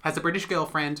 Yeah, has a British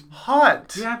girlfriend.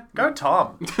 Hot. Yeah. Go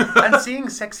Tom. And seeing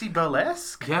sexy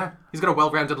burlesque. Yeah, he's got a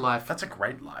well-rounded life. That's a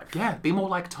great life. Yeah, be more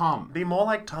like Tom. Be more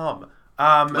like Tom.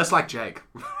 Less like Jake.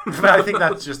 I think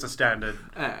that's just a standard.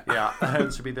 Yeah,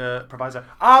 that should be the proviso.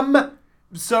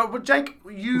 So, Jake,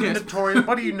 Yes.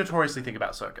 what do you notoriously think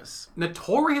about circus?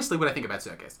 Notoriously, what I think about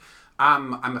circus.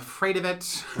 I'm afraid of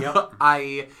it. Yep.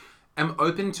 I am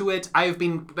open to it. I have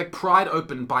been pried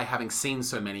open by having seen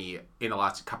so many in the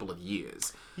last couple of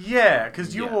years. Yeah,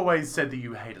 because you Yeah. always said that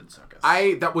you hated circus.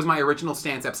 That was my original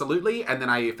stance, absolutely. And then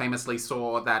I famously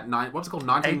saw that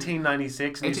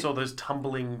 1896, and you saw those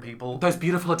tumbling people. Those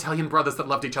beautiful Italian brothers that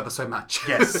loved each other so much.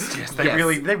 Yes,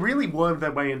 they really wormed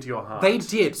their way into your heart. They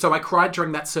did. So I cried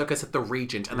during that circus at the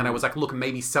Regent, and then I was like, look,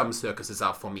 maybe some circuses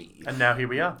are for me. And now here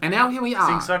we are. And now here we are.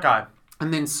 Seeing circi.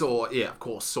 And then saw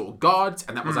Gods,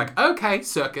 and that was like, okay,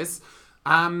 circus.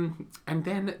 And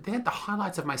then the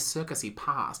highlights of my circusy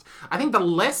past. I think the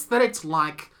less that it's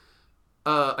the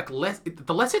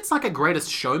less it's like a Greatest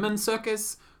Showman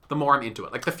circus, the more I'm into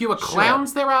it. The fewer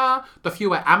clowns there are, the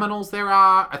fewer aminals there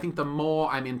are, I think the more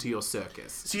I'm into your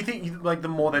circus. So you think the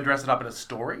more they dress it up in a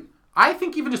story? I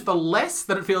think even just the less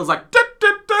that it feels like...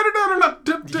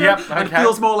 Yep, and it okay.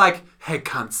 feels more like, hey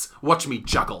cunts, watch me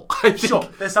juggle. I think. Sure.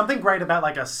 There's something great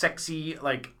about a sexy,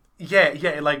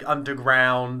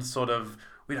 underground sort of,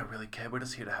 we don't really care, we're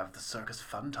just here to have the circus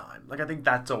fun time. I think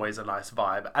that's always a nice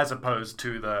vibe, as opposed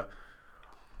to the,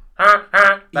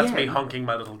 that's me honking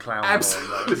my little clown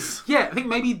Absolutely. noise. Yeah, I think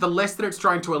maybe the less that it's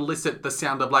trying to elicit the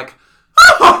sound of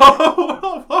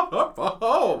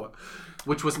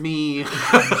which was me.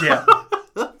 Yeah.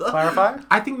 Clarify?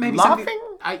 I think maybe laughing? something...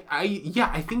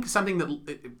 I think something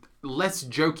that less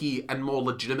jokey and more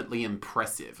legitimately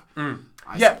impressive.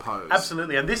 I suppose.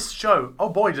 Absolutely. And this show, oh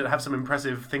boy, did it have some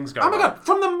impressive things going on. Oh my god,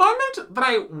 from the moment that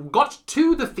I got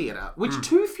to the theatre, which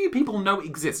too few people know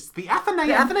exists, the Athenaeum...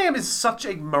 The Athenaeum is such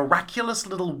a miraculous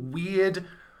little weird,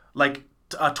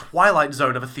 a twilight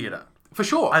zone of a theatre. For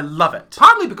sure. I love it.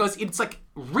 Partly because it's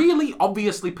really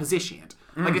obviously positioned.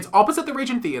 It's opposite the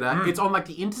Regent Theatre. It's on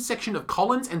the intersection of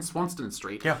Collins and Swanston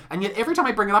Street. Yeah. And yet every time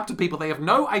I bring it up to people, they have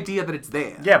no idea that it's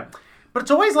there. Yeah. But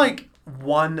it's always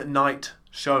one night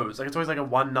shows. It's always a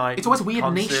one night. It's always weird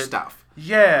concert. niche stuff.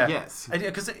 Yeah. Yes.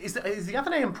 Because is the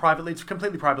Athenaeum privately? It's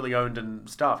completely privately owned and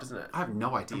staffed, isn't it? I have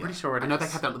no idea. I'm pretty sure it I know is. they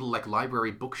have that little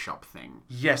library bookshop thing.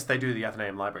 Yes, they do. The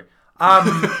Athenaeum Library.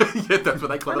 Yeah, that's what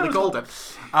they cleverly called it.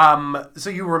 So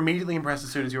you were immediately impressed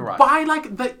as soon as you arrived. By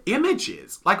the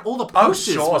images, all the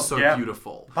posters were so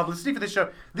beautiful. Publicity for this show.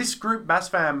 This group, Mass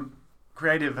Fam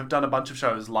Creative, have done a bunch of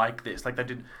shows like this. They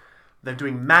did They're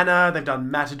doing Manor. They've done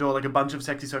Matador, like a bunch of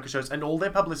sexy circus shows, and all their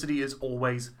publicity is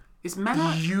always Is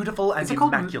Manor beautiful and Is it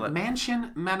called immaculate.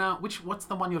 Mansion, Manor? What's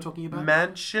the one you're talking about?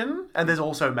 Mansion, and there's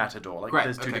also Matador. Like Great.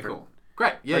 there's two Okay, different. cool.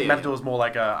 Great. Yeah, Like yeah. Matador's more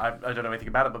like I don't know anything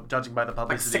about it, but judging by the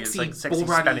publicity, sexy, it's like sexy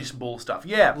bull-ruggy, Spanish bull stuff.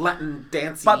 Yeah. Latin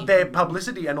dancing. But their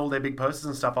publicity and all their big posters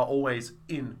and stuff are always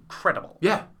incredible.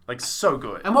 Yeah. Like, so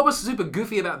good. And what was super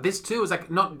goofy about this too is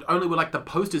like not only were like the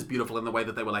posters beautiful in the way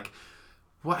that they were like,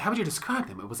 how would you describe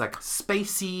them? It was like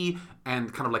spacey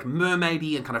and kind of like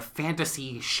mermaidy and kind of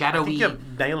fantasy, shadowy. I think you're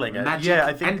nailing it. Magic. Yeah,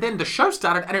 I think. And then the show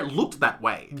started and it looked that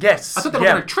way. Yes. I thought they were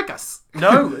yeah. going to trick us.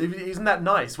 No, isn't that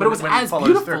nice? But it was as follows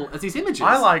beautiful through. as these images.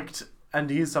 I liked, and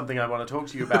here's something I want to talk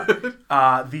to you about.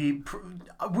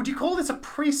 Would you call this a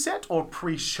preset or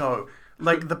pre-show?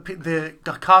 Like the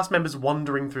cast members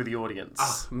wandering through the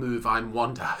audience. Move, I'm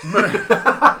Wanda.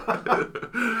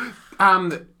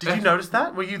 Did you notice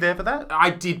that? Were you there for that?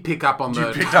 I did pick up on You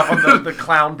picked up on the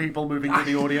clown people moving through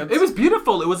the audience. It was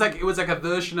beautiful. It was like a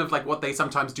version of like what they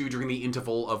sometimes do during the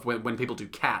interval of when people do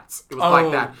Cats. It was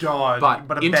like that. Oh God!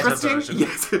 But a interesting. better version.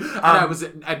 Yes. And I was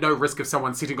at no risk of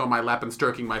someone sitting on my lap and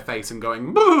stroking my face and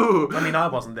going boo. I mean, I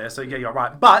wasn't there, so yeah, you're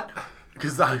right. But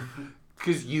because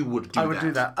Because you would do that. I would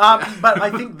do that. But I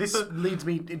think this leads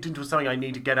me into something I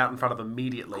need to get out in front of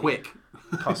immediately. Quick.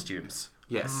 Costumes.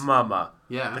 Yes. Mama.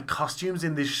 Yeah. The costumes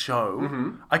in this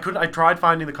show. I tried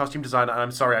finding the costume designer, and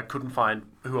I'm sorry, I couldn't find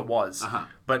who it was.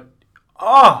 But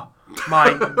oh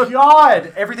my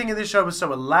God, everything in this show was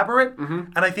so elaborate.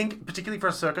 And I think particularly for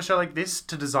a circus show like this,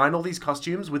 to design all these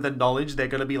costumes with the knowledge they're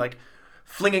going to be like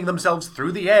flinging themselves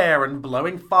through the air and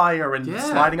blowing fire and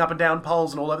sliding up and down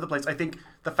poles and all over the place. I think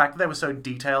the fact that they were so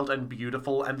detailed and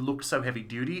beautiful and looked so heavy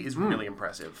duty is really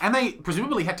impressive. And they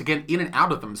presumably had to get in and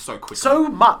out of them so quickly. So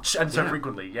much and so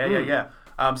frequently. Yeah.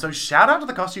 So shout out to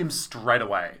the costumes straight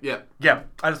away. Yeah. Yeah.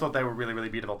 I just thought they were really, really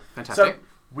beautiful. Fantastic. So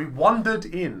we wandered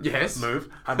in. Yes. Move.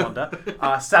 I wander.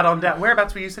 Sat on down.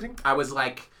 Whereabouts were you sitting? I was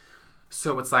like...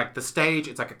 So it's like the stage,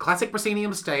 it's like a classic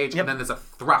proscenium stage, and then there's a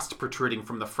thrust protruding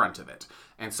from the front of it.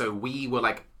 And so we were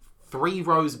like 3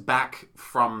 rows back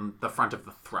from the front of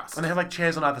the thrust. And they had like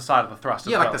chairs on either side of the thrust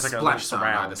as Yeah, well. like the It's a splash little zone on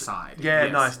surround. either side. Yeah,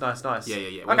 Yes. nice.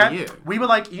 Yeah. Where Okay. were you? We were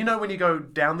like, you know when you go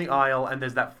down the aisle and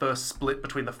there's that first split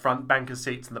between the front bank of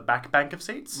seats and the back bank of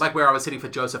seats? Like where I was sitting for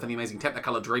Joseph and the Amazing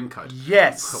Technicolor Dreamcoat.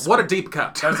 Yes. What a deep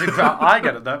cut. That's exactly. I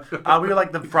get it though. We were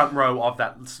like the front row of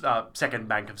that second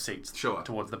bank of seats. Sure.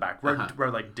 Towards the back. Row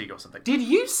like D or something. Did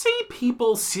you see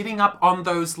people sitting up on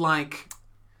those like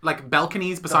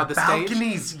balconies beside the stage?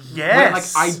 Balconies, Where, like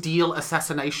yes. ideal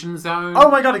assassination zone?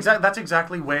 Oh my God, that's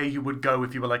exactly where you would go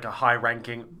if you were like a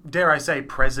high-ranking, dare I say,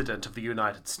 president of the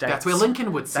United States. That's where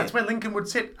Lincoln would sit. That's where Lincoln would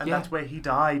sit, and that's where he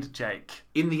died, Jake.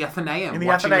 In the Athenaeum. In the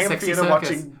watching Athenaeum a sexy Theatre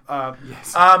circus. watching...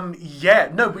 Yes. Yeah,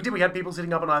 no, we did. We had people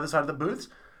sitting up on either side of the booths.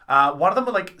 One of them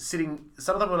were like sitting...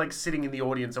 Some of them were like sitting in the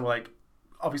audience and were like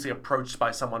obviously approached by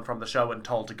someone from the show and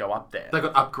told to go up there. They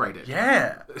got upgraded.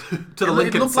 Yeah. To the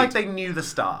Lincoln It looked seat. like they knew the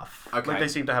staff. Okay. Like they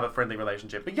seemed to have a friendly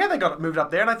relationship. But yeah, they got moved up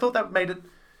there, and I thought that made it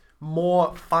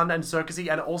more fun and circusy,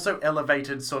 and it also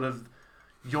elevated sort of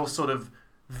your sort of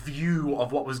view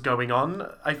of what was going on,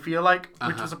 I feel like,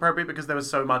 which was appropriate because there was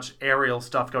so much aerial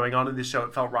stuff going on in this show.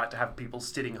 It felt right to have people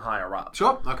sitting higher up.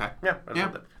 Sure. Okay. Yeah.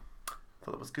 I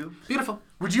thought that was cool. Beautiful.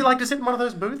 Would you like to sit in one of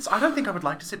those booths? I don't think I would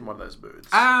like to sit in one of those booths.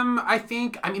 I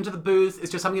think I'm into the booth.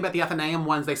 It's just something about the Athenaeum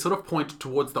ones. They sort of point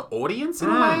towards the audience in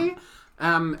a way.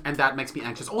 And that makes me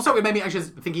anxious. Also, it made me anxious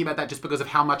thinking about that just because of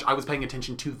how much I was paying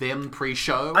attention to them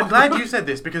pre-show. I'm glad you said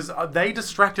this because they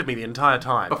distracted me the entire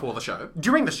time. Before the show.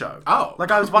 During the show. Oh. Like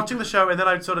I was watching the show and then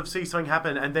I'd sort of see something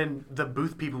happen and then the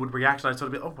booth people would react and I'd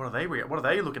sort of be, what are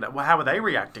they looking at? Well, how are they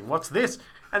reacting? What's this?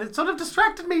 And it sort of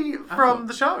distracted me from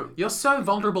the show. You're so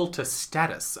vulnerable to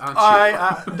status,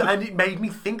 aren't you? And it made me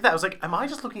think that. I was like, am I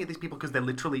just looking at these people because they're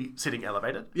literally sitting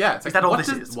elevated? Yeah. It's Is like, that all this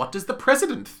is? What does the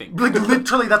president think? Like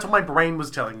literally, that's what my brain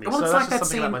was telling me. Well, so it's that's like just that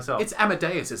something scene. about myself. It's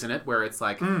Amadeus, isn't it? Where it's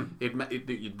like, that's when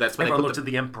Everyone they looked put at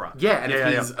the emperor. Yeah, and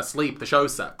if he's asleep, the show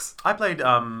sucks. I played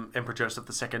Emperor Joseph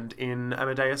II in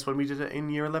Amadeus when we did it in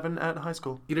year 11 at high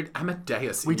school. You did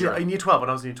Amadeus. We did in year 12 when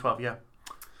I was in year 12, yeah.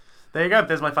 There you go.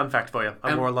 There's my fun fact for you.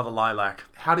 I wore a lot of lilac.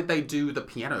 How did they do the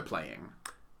piano playing?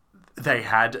 They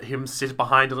had him sit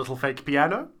behind a little fake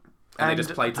piano. And they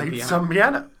just played some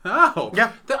piano. Oh.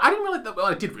 Yeah. I didn't realize that. Well,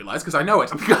 I did realize because I know it.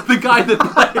 The guy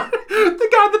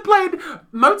that played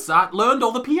Mozart learned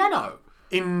all the piano.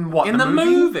 In what? In the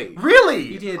movie. Really?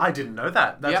 He did. I didn't know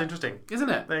that. That's interesting. Isn't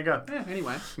it? There you go. Yeah,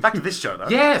 anyway. Back to this show, though.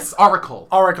 Yes, Oracle.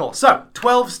 Oracle. So,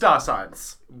 12 star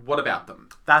signs. What about them?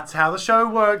 That's how the show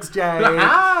works, Jay.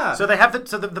 Ah. So they have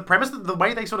the premise, the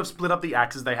way they sort of split up the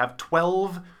acts is they have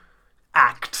 12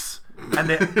 acts And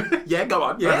they're... Yeah, go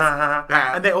on. Yes.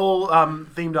 And they're all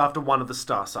themed after one of the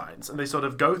star signs. And they sort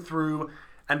of go through,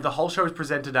 and the whole show is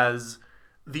presented as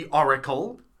the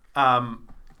Oracle,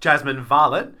 Jasmine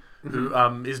Varlet, who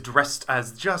is dressed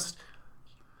as just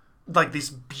like this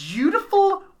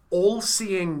beautiful,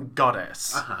 all-seeing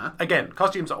goddess. Again,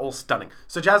 costumes are all stunning.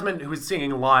 So Jasmine, who is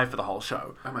singing live for the whole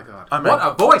show. Oh my god. I mean, what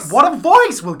a voice! What a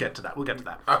voice! We'll get to that.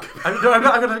 Okay. I'm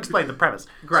going to explain the premise.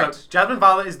 Great. So Jasmine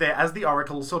Varlet is there as the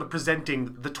Oracle, sort of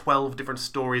presenting the 12 different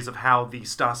stories of how the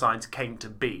star signs came to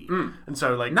be. And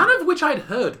so, like... None of which I'd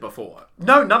heard before.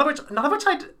 No,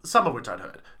 some of which I'd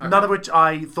heard. Okay. None of which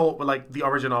I thought were, like, the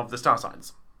origin of the star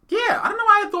signs. Yeah, I don't know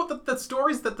why I thought that the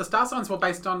stories that the star signs were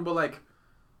based on were, like...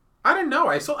 I don't know.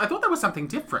 I thought that was something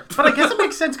different. But I guess it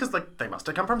makes sense because, like, they must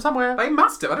have come from somewhere. They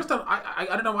must have. I just don't. I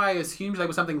don't know why I assumed they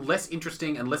were something less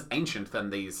interesting and less ancient than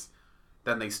these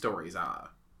stories are.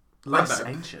 Less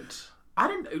ancient. I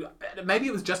don't. Maybe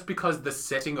it was just because the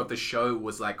setting of the show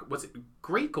was like, was it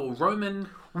Greek or Roman?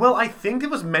 Well, I think it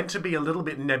was meant to be a little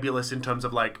bit nebulous in terms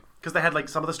of like, because they had like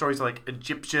some of the stories were like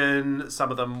Egyptian,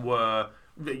 some of them were,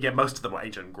 most of them were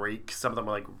ancient Greek, some of them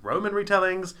were like Roman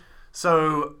retellings.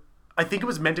 So I think it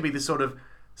was meant to be this sort of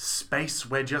space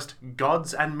where just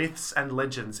gods and myths and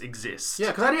legends exist. Yeah,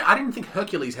 because I didn't think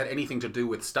Hercules had anything to do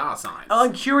with star signs.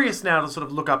 I'm curious now to sort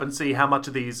of look up and see how much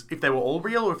of these, if they were all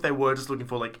real or if they were just looking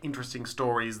for like interesting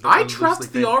stories. That I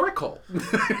trust the Oracle.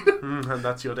 And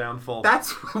that's your downfall.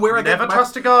 That's where I never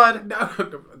trust a god. No,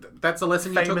 that's a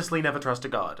lesson you took. Famously never trust a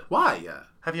god. Why?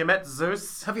 Have you met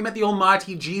Zeus? Have you met the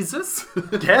almighty Jesus?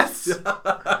 Yes.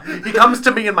 He comes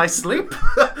to me in my sleep.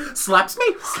 Slaps me.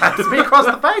 Slaps me across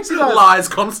the face. He does. Lies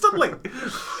constantly.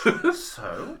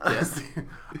 So, yes.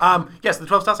 Yes, the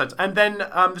 12 star signs. And then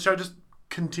the show just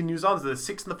continues on. So there's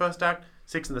 6 in the first act,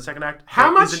 6 in the second act.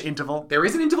 How much? There is an interval. There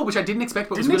is an interval, which I didn't expect.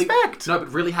 But Didn't expect. No,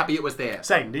 but really happy it was there.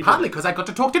 Same. Partly because I got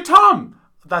to talk to Tom.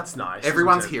 That's nice.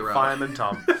 Everyone's hero. Fireman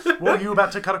Tom. What were you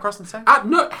about to cut across and say?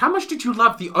 No, how much did you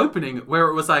love the opening where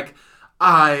it was like,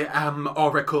 I am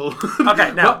Oracle.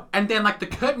 Okay, now. Well, and then like the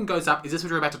curtain goes up. Is this what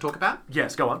you're about to talk about?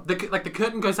 Yes, go on. The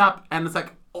curtain goes up and it's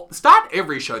like, start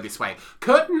every show this way.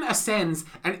 Curtain ascends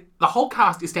and the whole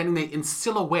cast is standing there in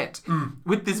silhouette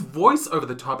with this voice over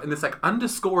the top and this like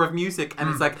underscore of music and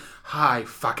it's like, hi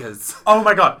fuckers. Oh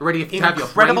my god. Ready to have your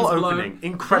Incredible brains opening. blown?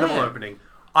 Incredible Yeah. opening.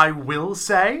 I will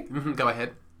say, Go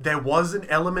ahead. there was an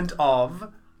element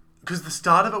of, because the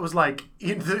start of it was like,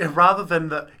 rather than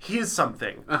the, here's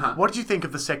something. What did you think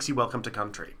of the sexy Welcome to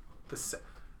Country?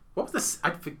 What was this?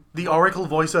 The Oracle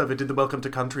voiceover did the Welcome to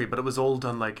Country, but it was all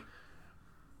done like,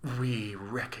 we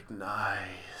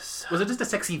recognize. Was it just a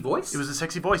sexy voice? It was a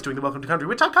sexy voice doing the Welcome to Country,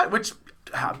 which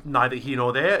neither here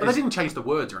nor there. But they didn't change the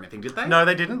words or anything, did they? No,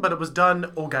 they didn't, but it was done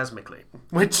orgasmically,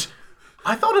 which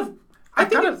I thought of. I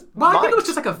think it was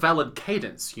just like a valid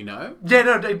cadence, you know? Yeah,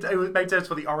 no, it made sense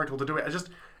for the Oracle to do it.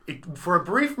 It for a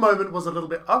brief moment was a little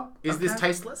bit, Is this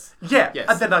tasteless? Yeah, Yes.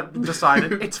 and then I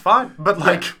decided it's fine, but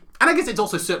like... Yeah. And I guess it's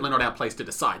also certainly not our place to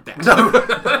decide that. No.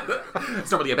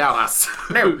 It's not really about us.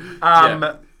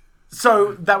 No.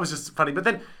 So that was just funny. But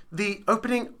then the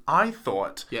opening, I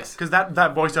thought... Yes. Because that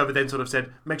voiceover then sort of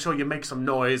said, make sure you make some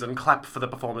noise and clap for the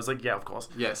performers. Like, yeah, of course.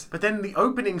 Yes. But then the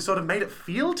opening sort of made it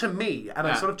feel to me, and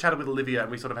I Yeah. sort of chatted with Olivia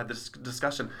and we sort of had this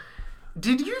discussion.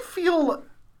 Did you feel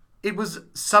it was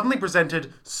suddenly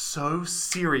presented so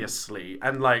seriously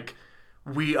and like...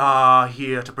 we are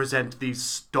here to present these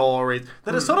stories,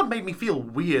 that it sort of made me feel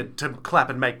weird to clap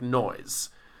and make noise.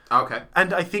 Okay.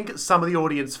 And I think some of the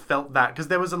audience felt that, because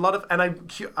there was a lot of, and I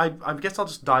guess I'll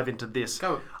just dive into this.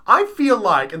 Go. I feel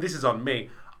like, and this is on me,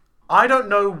 I don't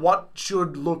know what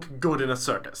should look good in a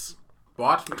circus.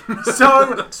 What?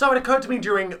 So it occurred to me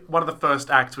during one of the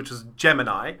first acts, which was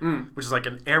Gemini, which is like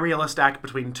an aerialist act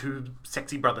between two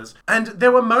sexy brothers. And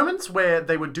there were moments where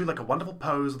they would do like a wonderful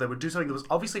pose, they would do something that was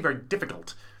obviously very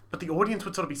difficult, but the audience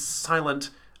would sort of be silent,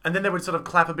 and then they would sort of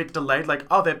clap a bit delayed, like,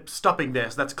 oh, they're stopping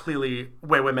there, so that's clearly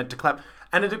where we're meant to clap.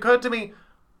 And it occurred to me,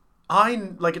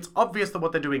 it's obvious that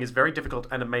what they're doing is very difficult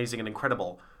and amazing and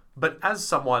incredible, but as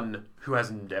someone who has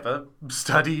never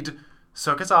studied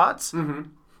circus arts...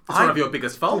 It's one of your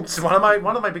biggest faults. It's one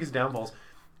of my biggest downfalls.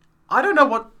 I don't know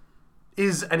what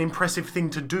is an impressive thing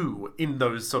to do in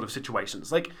those sort of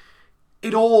situations. Like,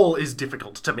 it all is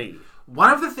difficult to me. One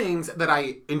of the things that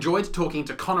I enjoyed talking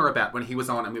to Connor about when he was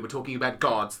on and we were talking about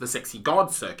gods, the sexy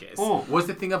god circus, was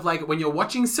the thing of like, when you're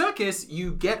watching circus,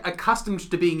 you get accustomed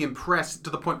to being impressed to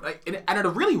the point, like, and at a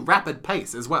really rapid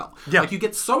pace as well. Yeah. Like, you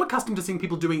get so accustomed to seeing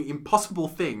people doing impossible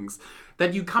things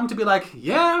that you come to be like,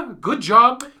 yeah, good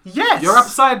job. Yes. You're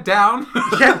upside down.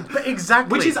 Yeah,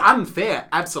 exactly. Which is unfair,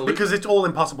 absolutely. Because it's all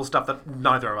impossible stuff that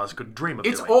neither of us could dream of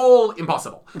It's doing. all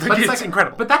impossible. But It's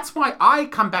incredible. But that's why I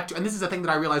come back to, and this is a thing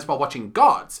that I realized while watching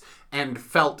Gods and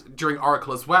felt during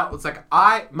Oracle as well. It's like,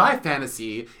 my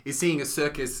fantasy is seeing a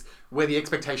circus where the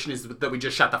expectation is that we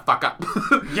just shut the fuck up.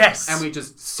 Yes. And we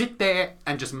just sit there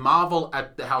and just marvel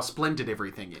at how splendid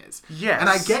everything is. Yes. And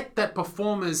I get that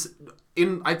performers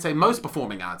in, I'd say, most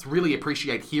performing arts really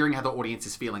appreciate hearing how the audience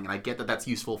is feeling, and I get that that's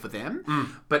useful for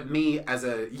them. But me as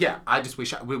I just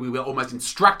wish we were almost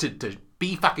instructed to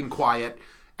be fucking quiet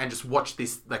and just watch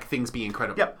this, like, things be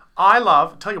incredible. Yep.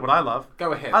 Tell you what I love.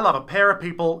 Go ahead. I love a pair of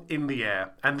people in the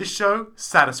air, and this show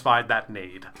satisfied that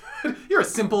need. You're a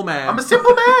simple man. I'm a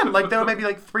simple man. Like, there were maybe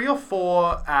like 3 or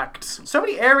 4 acts. So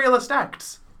many aerialist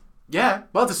acts. Yeah.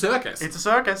 Well, it's a circus. It's a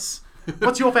circus.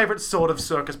 What's your favourite sort of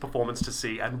circus performance to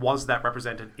see, and was that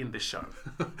represented in this show?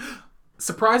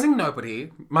 Surprising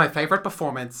nobody, my favourite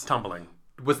performance Tumbling.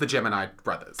 was the Gemini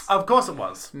brothers. Of course it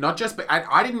was. Not just, but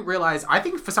I didn't realize, I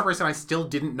think for some reason I still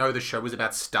didn't know the show was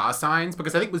about star signs,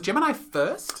 because I think, was Gemini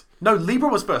first? No, Libra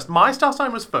was first. My star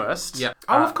sign was first. Yeah.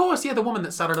 Oh, of course, yeah, the woman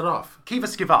that started it off. Kiva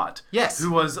Skivart. Yes.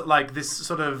 Who was like this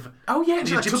sort of... Oh, yeah, and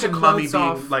she the like, took her Egyptian mummy clothes being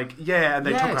off. like... Yeah, and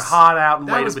they took her Yes. heart out and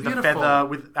That weighed was it with the beautiful. feather,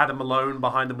 with Adam Malone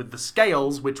behind them with the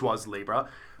scales, which was Libra.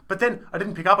 But then I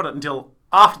didn't pick up on it until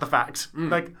after the fact.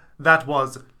 Like, that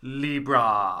was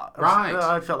Libra. Right.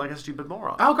 I felt like a stupid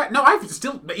moron. Oh, great. No, I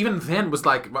still, even then, was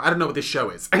like, well, I don't know what this show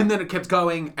is. And then it kept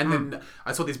going, and then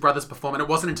I saw these brothers perform, and it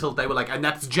wasn't until they were like, and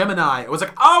that's Gemini. It was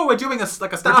like, oh, we're doing a star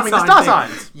doing sign the star thing.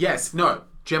 signs. Yes, no,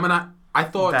 Gemini. I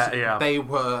thought they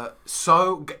were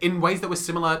so, in ways that were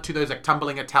similar to those like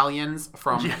tumbling Italians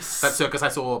from that circus I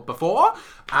saw before.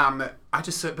 I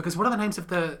just, because what are the names of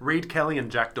the... Reed Kelly and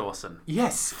Jack Dawson.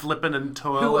 Yes. Flippin' and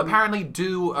twirling. Who apparently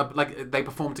do, like, they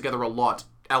perform together a lot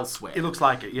elsewhere. It looks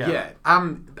like it, yeah. Yeah.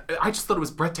 I just thought it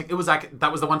was breathtaking. It was like,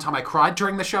 that was the one time I cried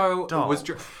during the show. Oh. It was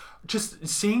just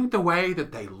seeing the way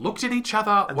that they looked at each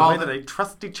other. And the way that they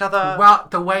trust each other. Well,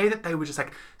 the way that they were just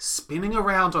like spinning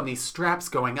around on these straps,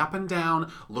 going up and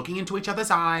down, looking into each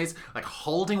other's eyes, like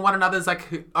holding one another's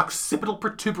like occipital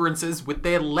protuberances with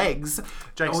their legs.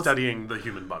 Jake studying the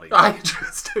human body. I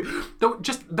just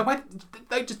the way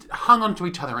they just hung onto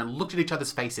each other and looked at each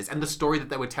other's faces, and the story that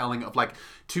they were telling of like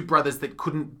 2 brothers that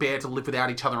couldn't bear to live without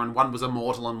each other, and one was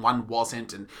immortal and one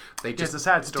wasn't, and they just it's a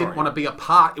sad story. didn't want to be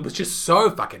apart. It was just so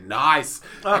fucking nice.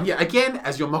 And yeah, again,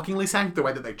 as you're mockingly saying, the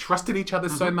way that they trusted each other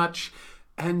so much,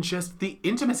 and just the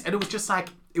intimacy, and it was just like,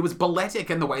 it was balletic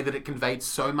in the way that it conveyed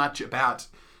so much about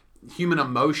human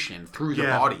emotion through the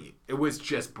body. It was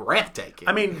just breathtaking.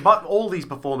 I mean, but all these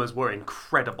performers were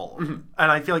incredible.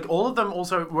 And I feel like all of them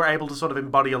also were able to sort of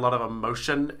embody a lot of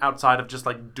emotion outside of just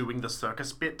like doing the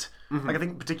circus bit. Like I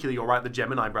think particularly, you're right, the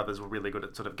Gemini brothers were really good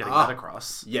at sort of getting that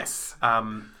across. Yes.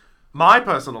 My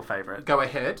personal favourite, Go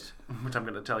ahead. which I'm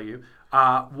going to tell you,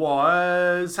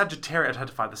 was Sagittarius. I had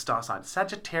to find the star sign.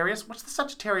 Sagittarius? What's the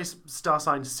Sagittarius star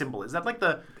sign symbol? Is that like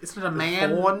the... Isn't it a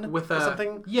man fawn with or a...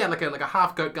 something? Yeah, like a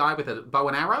half-goat guy with a bow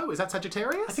and arrow? Is that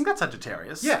Sagittarius? I think that's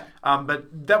Sagittarius. Yeah.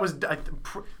 But that was...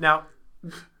 Now,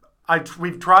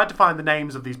 we've tried to find the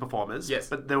names of these performers. Yes.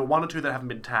 But there were 1 or 2 that haven't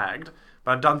been tagged.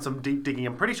 But I've done some deep digging.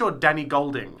 I'm pretty sure Danny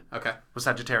Golding was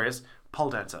Sagittarius.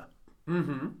 Pole dancer.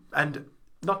 And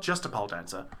not just a pole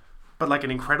dancer, but like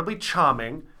an incredibly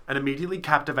charming and immediately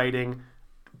captivating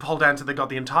pole dancer that got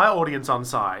the entire audience on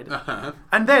side.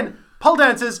 And then pole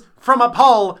dancers from a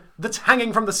pole that's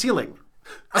hanging from the ceiling.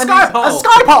 A sky pole! A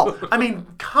sky pole! I mean,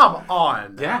 come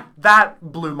on. Yeah. That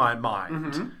blew my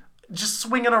mind. Just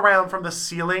swinging around from the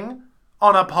ceiling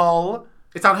on a pole.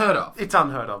 It's unheard of. It's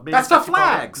unheard of. That's for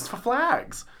flags. It's for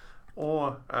flags.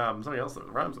 Or something else that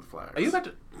rhymes with flags. Are you about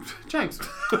to... James.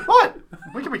 What?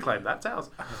 We can reclaim that. It's ours.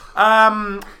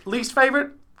 Least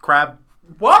favourite? Crab.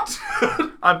 What?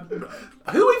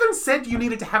 Who even said you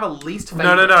needed to have a least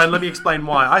favourite? No, and let me explain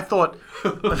why. I thought...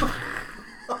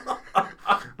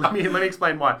 let me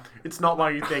explain why. It's not why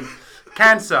you think.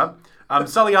 Cancer.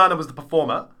 Soliana was the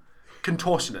performer.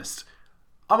 Contortionist.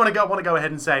 I want to go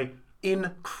ahead and say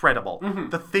incredible.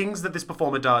 The things that this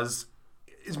performer does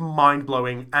is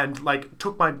mind-blowing, and like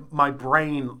took my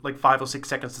brain like 5 or 6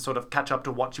 seconds to sort of catch up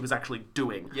to what she was actually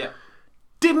doing. Yeah.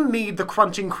 Didn't need the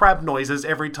crunching crab noises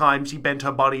every time she bent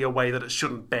her body a way that it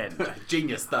shouldn't bend.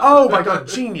 Genius, though. Oh my god,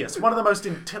 genius. One of the most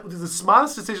the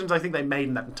smartest decisions I think they made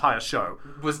in that entire show.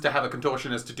 Was to have a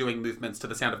contortionist doing movements to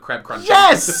the sound of crab crunching.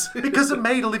 Yes! Because it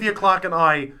made Olivia Clarke and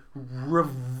I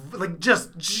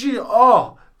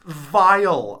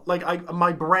vile. Like,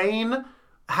 my brain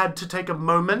had to take a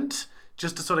moment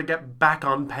just to sort of get back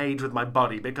on page with my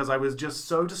body because I was just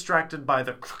so distracted by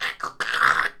the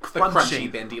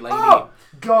crunchy bendy lady. Oh,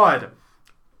 God.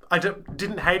 I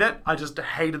didn't hate it. I just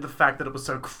hated the fact that it was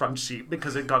so crunchy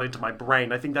because it got into my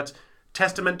brain. I think that's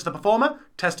testament to the performer,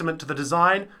 testament to the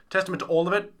design, testament to all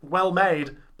of it. Well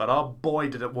made, but oh boy,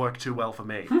 did it work too well for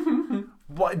me.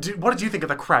 What did you think of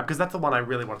the crab? Because that's the one I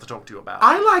really wanted to talk to you about.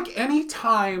 I like any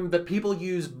time that people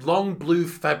use long blue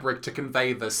fabric to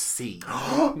convey the sea.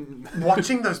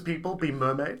 Watching those people be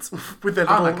mermaids with their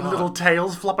Oh my little, God. little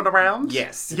tails flopping around.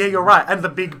 Yes. Yeah, you're right. And the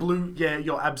big blue, yeah,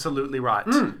 you're absolutely right.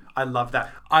 I love that.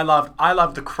 I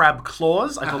loved the crab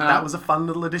claws. I thought that was a fun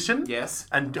little addition. Yes.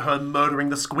 And her murdering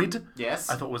the squid. Yes.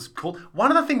 I thought was cool.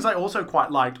 One of the things I also quite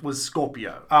liked was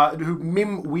Scorpio, who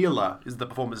Mim Wheeler is the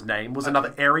performer's name, was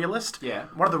another aerialist. Yeah.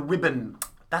 One of the ribbon...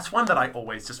 That's one that I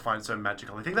always just find so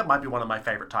magical. I think that might be one of my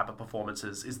favourite type of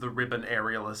performances, is the ribbon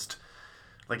aerialist.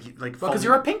 Like Because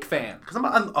you're a Pink fan. Because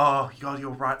oh, God, you're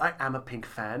right. I am a Pink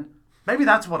fan. Maybe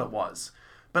that's what it was.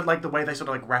 But like the way they sort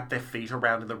of like wrap their feet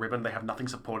around in the ribbon, they have nothing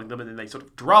supporting them, and then they sort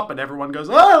of drop, and everyone goes,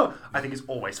 oh! I think is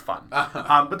always fun.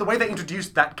 But the way they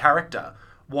introduced that character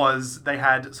was they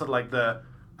had sort of like the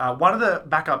one of the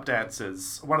backup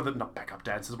dancers, one of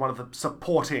the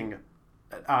supporting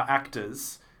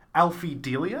actors, Alfie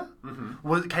Delia,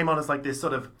 came on as like this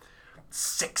sort of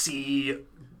sexy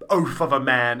oaf of a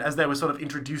man as they were sort of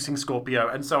introducing Scorpio,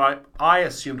 and so I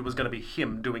assumed it was going to be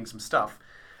him doing some stuff,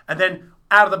 and then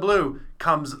out of the blue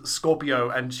comes Scorpio,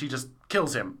 and she just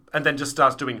kills him, and then just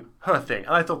starts doing her thing,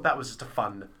 and I thought that was just a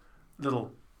fun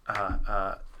little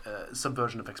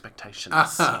subversion of expectations.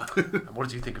 What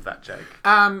did you think of that, Jake?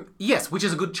 Yes, which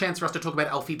is a good chance for us to talk about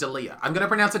Alfie Delia. I'm going to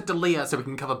pronounce it Delia so we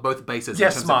can cover both bases.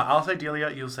 Yes, smart. I'll say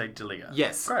Delia, you'll say Delia.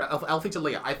 Yes, Great. Alfie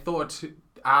Delia. I thought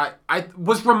I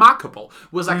was remarkable.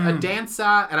 Was like a dancer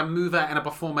and a mover and a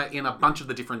performer in a bunch of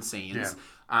the different scenes.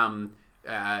 Yeah.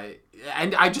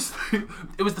 And I just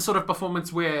it was the sort of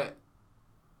performance where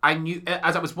I knew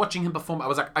as I was watching him perform, I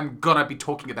was like, I'm gonna be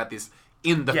talking about this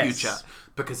in the future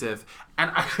because of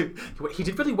he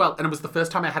did really well, and it was the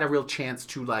first time I had a real chance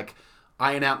to like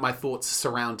iron out my thoughts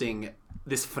surrounding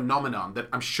this phenomenon that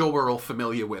I'm sure we're all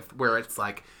familiar with, where it's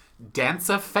like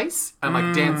dancer face and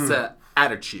like dancer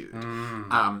attitude.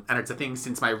 And it's a thing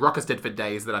since my Rockestead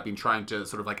days that I've been trying to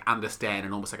sort of like understand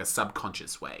in almost like a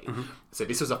subconscious way. So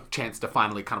this was a chance to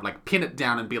finally kind of like pin it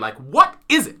down and be like, what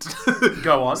is it?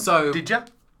 Go on. So did you?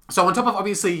 So on top of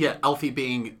obviously Alfie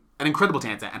being an incredible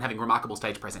dancer and having remarkable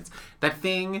stage presence, that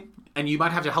thing, and you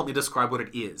might have to help me describe what it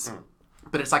is,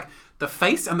 but it's like the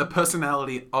face and the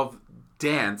personality of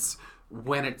dance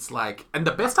when it's like, and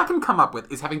the best I can come up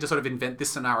with is having to sort of invent this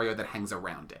scenario that hangs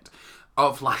around it.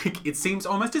 Of like, it seems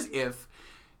almost as if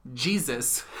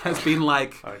Jesus has been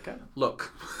like,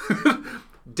 look,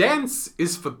 dance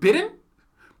is forbidden,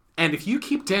 and if you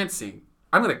keep dancing,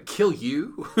 I'm going to kill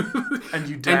you. And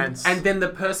you dance. And then the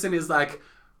person is like,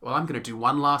 well, I'm going to do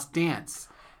one last dance.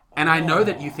 And I know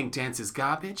that you think dance is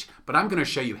garbage, but I'm going to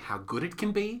show you how good it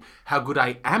can be, how good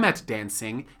I am at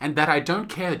dancing, and that I don't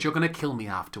care that you're going to kill me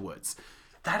afterwards.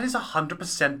 That is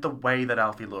 100% the way that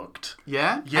Alfie looked.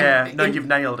 Yeah? Yeah, you've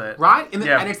nailed it. Right? And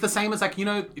it's the same as like, you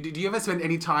know, do you ever spend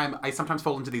any time, I sometimes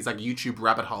fall into these like YouTube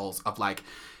rabbit holes of like,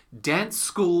 dance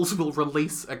schools will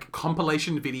release like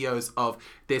compilation videos of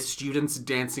their students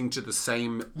dancing to the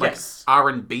same like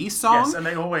R&B song. Yes, and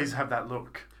they always have that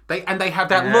look. They have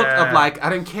that look of like, I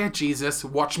don't care, Jesus,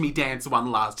 watch me dance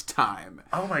one last time.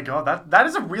 Oh my God, that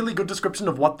is a really good description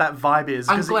of what that vibe is.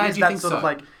 I'm glad you think sort so. Of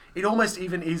like, it almost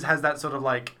even has that sort of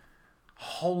like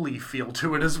holy feel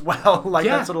to it as well. Like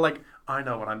that sort of like, I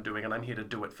know what I'm doing and I'm here to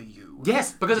do it for you.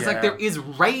 Yes, because it's like there is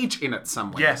rage in it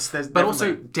somewhere. Yes, there's But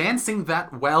also dancing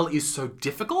that well is so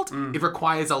difficult. It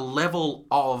requires a level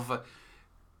of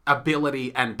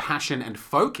ability and passion and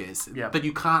focus that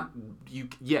you can't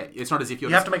it's not as if you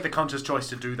have to make the conscious choice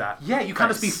to do that. Yeah, you can't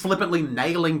just be flippantly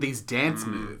nailing these dance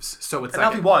moves. So it's and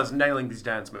like Alfie was nailing these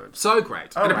dance moves. So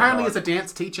great. And apparently there's a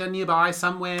dance teacher nearby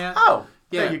somewhere. Oh,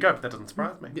 there you go. That doesn't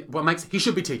surprise me. What makes he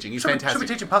should be teaching. He's fantastic. Should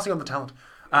be teaching, passing on the talent.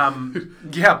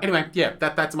 Yeah. Anyway, yeah,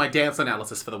 that's my dance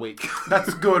analysis for the week.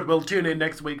 That's good. We'll tune in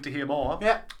next week to hear more.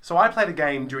 Yeah. So I played a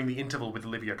game during the interval with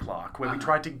Olivia Clark where we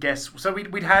tried to guess. So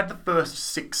we'd had the first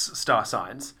 6 star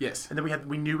signs. Yes. And then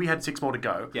we knew we had 6 more to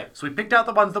go. Yeah. So we picked out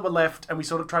the ones that were left and we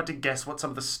sort of tried to guess what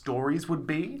some of the stories would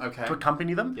be to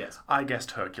accompany them. Yes. I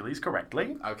guessed Hercules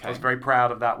correctly. Okay. I was very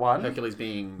proud of that one. Hercules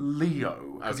being...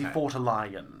 Leo, because he fought a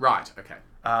lion. Right, okay.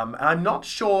 And I'm not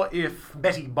sure if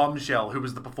Betty Bombshell, who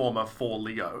was the performer for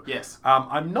Leo. Yes.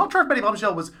 I'm not sure if Betty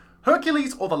Bombshell was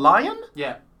Hercules or the lion.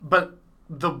 Yeah. But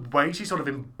the way she sort of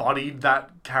embodied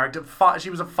that character, she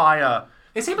was a fire.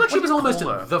 It seemed like she was almost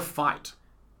her? the fight.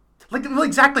 Well,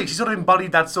 exactly. She sort of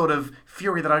embodied that sort of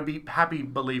fury that I'd be happy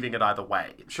believing it either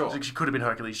way. Sure. Like she could have been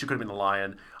Hercules. She could have been the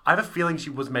lion. I have a feeling she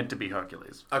was meant to be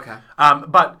Hercules. Okay.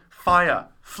 But fire,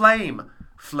 flame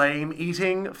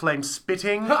eating, flame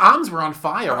spitting. Her arms were on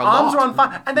fire a lot. Arms are on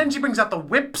fire. And then she brings out the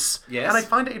whips. Yes. And I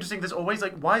find it interesting. There's always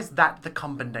like, why is that the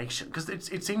combination? Because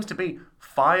it seems to be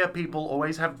fire people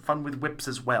always have fun with whips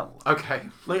as well. Okay.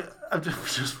 Like,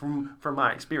 just from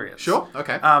my experience. Sure,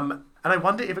 okay. And I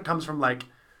wonder if it comes from like...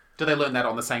 Do they learn that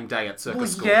on the same day at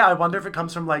circus school? Yeah, I wonder if it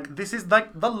comes from like, this is like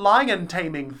the lion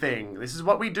taming thing. This is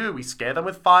what we do. We scare them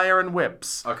with fire and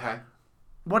whips. Okay.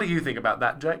 What do you think about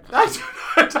that, Jake? I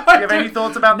Do you have any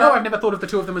thoughts about that? No, I've never thought of the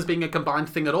two of them as being a combined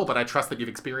thing at all, but I trust that you've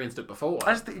experienced it before.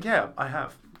 I just think, yeah, I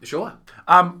have. Sure.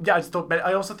 Yeah,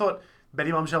 I also thought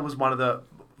Betty Bombshell was one of the,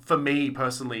 for me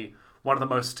personally, one of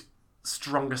the most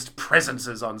strongest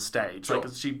presences on stage. Sure.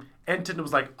 Like she entered and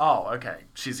was like, oh, okay,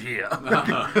 she's here.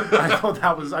 I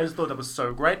just thought that was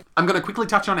so great. I'm going to quickly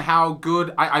touch on how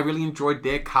good I really enjoyed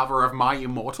their cover of My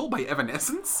Immortal by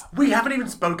Evanescence. We haven't even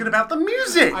spoken about the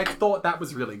music. I thought that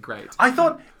was really great. I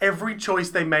thought every choice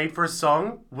they made for a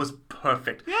song was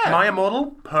perfect. Yeah. My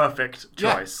Immortal, perfect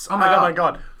choice. Yeah. Oh my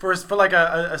God. For like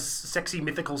a sexy,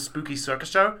 mythical, spooky circus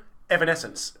show,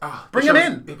 Evanescence. Oh, Bring him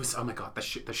in. It was, oh my God,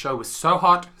 the show was so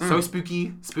hot, so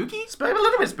spooky. Spooky? A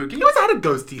little bit spooky. It had a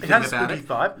ghosty thing had a about spooky it.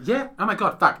 vibe. Yeah, oh my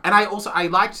God, fuck. And I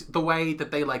liked the way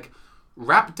that they like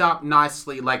wrapped up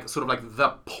nicely, like sort of like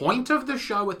the point of the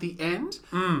show at the end,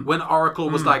 when Oracle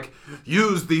was like,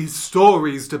 use these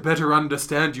stories to better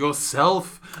understand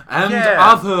yourself and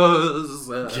others.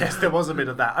 Yes, there was a bit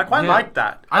of that. I quite liked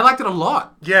that. I liked it a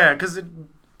lot. Yeah, because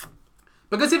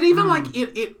it even like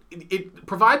it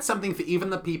provides something for even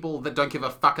the people that don't give a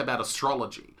fuck about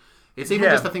astrology. It's even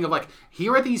just the thing of like,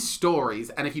 here are these stories,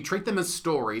 and if you treat them as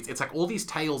stories, it's like all these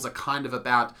tales are kind of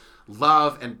about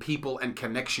love and people and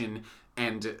connection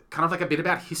and kind of like a bit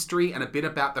about history and a bit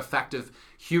about the fact of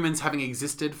humans having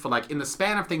existed for like, in the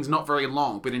span of things, not very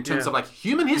long, but in terms of like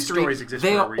human history,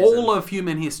 they are all of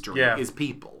human history is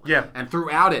people. Yeah. And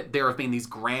throughout it, there have been these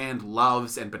grand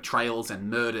loves and betrayals and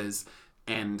murders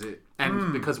and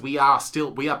because we are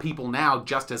people now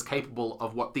just as capable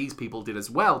of what these people did as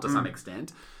well to some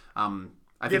extent.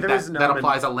 I think that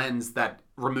applies a lens that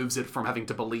removes it from having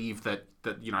to believe that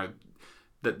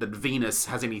Venus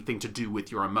has anything to do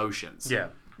with your emotions. Yeah,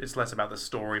 it's less about the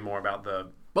story, more about the...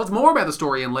 Well, it's more about the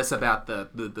story and less about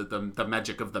the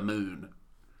magic of the moon,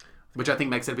 which I think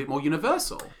makes it a bit more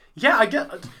universal. Yeah, I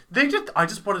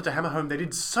just wanted to hammer home they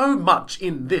did so much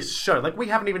in this show. Like, we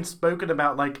haven't even spoken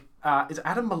about, like, is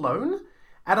Adam Malone?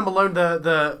 Adam Malone,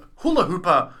 the hula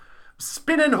hooper,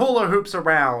 spinning hula hoops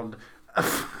around.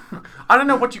 I don't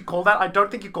know what you call that. I don't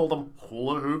think you call them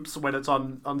hula hoops when it's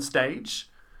on stage.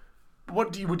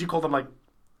 Would you call them, like,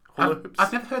 hula hoops?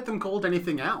 I've never heard them called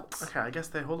anything else. Okay, I guess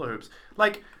they're hula hoops.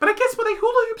 Like, but I guess were they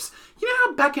hula hoops? You know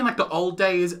how back in like the old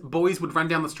days, boys would run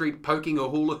down the street poking a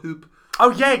hula hoop?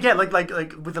 Oh yeah, like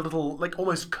with a little, like,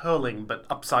 almost curling but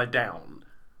upside down.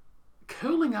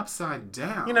 Curling upside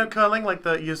down. You know, curling, like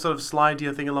you sort of slide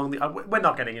your thing along the... we're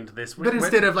not getting into this. But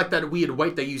instead of like that weird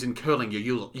weight they use in curling,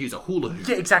 you use a hula hoop.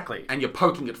 Yeah, exactly. And you're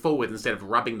poking it forward instead of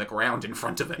rubbing the ground in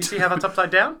front of it. You see how that's upside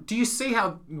down? Do you see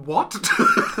how... What?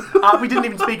 We didn't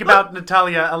even speak about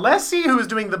Natalia Alessi, who was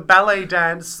doing the ballet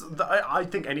dance. I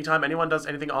think anytime anyone does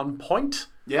anything on point...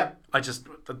 Yeah.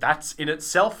 That's in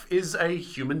itself is a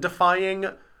human-defying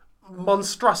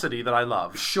monstrosity that I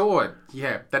love. Sure,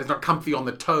 yeah. That is not comfy on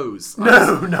the toes.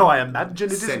 No, I imagine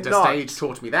it is not. Centre Stage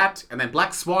taught me that, and then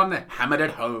Black Swan hammered it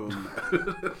home.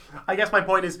 I guess my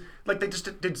point is, like, they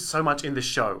just did so much in this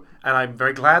show, and I'm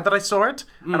very glad that I saw it,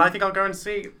 and I think I'll go and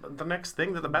see the next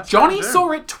thing that the best Johnny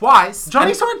saw it twice.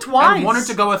 And wanted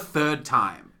to go a third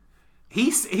time.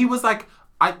 He was like,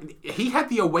 he had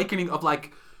the awakening of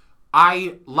like,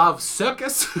 I love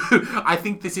circus. I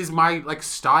think this is my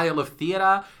style of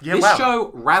theatre. Yeah, this wow.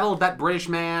 show rattled that British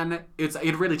man.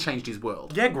 It really changed his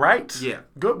world. Yeah, great. Yeah.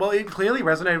 Good. Well, it clearly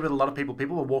resonated with a lot of people.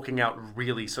 People were walking out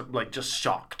really just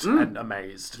shocked and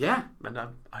amazed. Yeah. And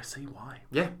I see why.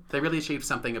 Yeah, they really achieved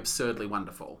something absurdly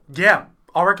wonderful. Yeah.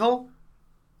 Oracle?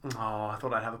 Oh, I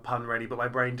thought I'd have a pun ready, but my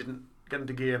brain didn't get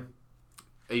into gear.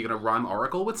 Are you going to rhyme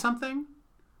Oracle with something?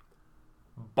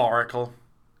 Boracle.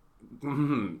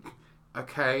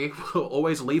 Okay, we'll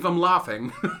always leave them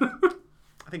laughing.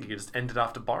 I think you could just end it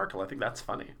after Boracle. I think that's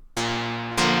funny.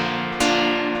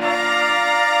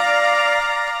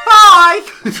 Hi!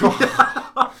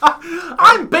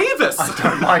 I'm Beavis!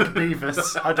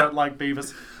 I don't like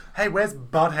Beavis. Hey, where's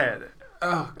Butthead?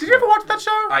 Oh, did you ever watch that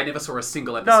show? I never saw a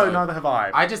single episode. No, neither have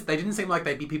I. They didn't seem like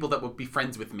they'd be people that would be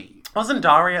friends with me. Wasn't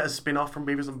Daria a spin-off from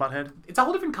Beavis and Butthead? It's a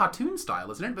whole different cartoon style,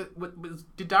 isn't it?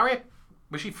 But did Daria...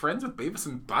 Was she friends with Beavis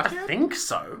and Butthead? I think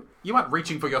so. You aren't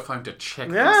reaching for your phone to check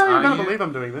this, Yeah, are you better you? believe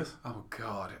I'm doing this. Oh,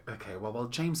 God. Okay, well, while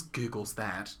James Googles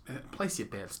that, place your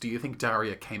bets. Do you think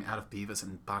Daria came out of Beavis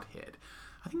and Butthead?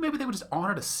 I think maybe they were just on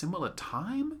at a similar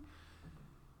time.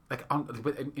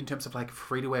 In terms of,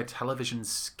 free-to-air television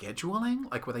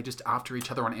scheduling? Were they just after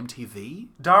each other on MTV?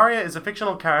 Daria is a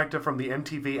fictional character from the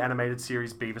MTV animated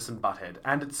series Beavis and Butthead,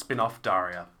 and its spin-off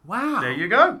Daria. Wow. There you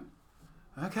go.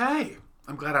 Okay.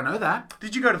 I'm glad I know that.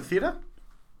 Did you go to the theatre?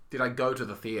 Did I go to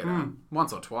the theatre?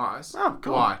 Once or twice. Oh,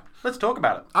 cool. Why? Let's talk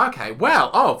about it. Okay,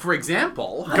 well, for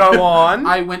example... Go on.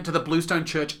 I went to the Bluestone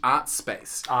Church Art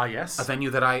Space. Ah, yes. A venue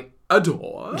that I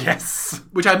adore. Yes.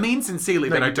 Which I mean sincerely,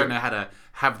 but I you don't do. know how to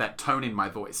have that tone in my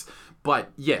voice.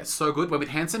 But, yeah, so good. We're with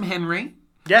Handsome Henry.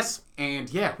 Yes. And,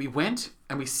 yeah, we went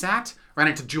and we sat, ran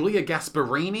into Julia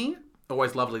Gasparini.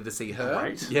 Always lovely to see her.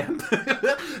 Great. Yeah.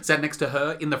 Sat next to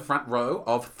her in the front row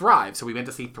of Thrive. So we went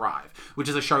to see Thrive, which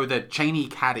is a show that Cheney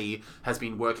Caddy has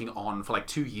been working on for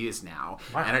 2 years now.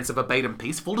 Wow. And it's a verbatim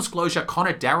piece. Full disclosure,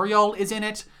 Connor Dariol is in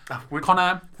it.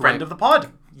 Connor... Friend of the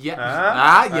pod. Yeah.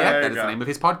 there that you is go. the name of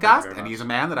his Thank podcast. you very And much. he's a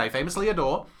man that I famously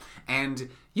adore. And,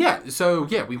 yeah, so,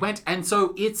 yeah, we went. And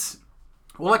so it's...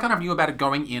 All I kind of knew about it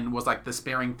going in was, the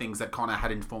sparing things that Connor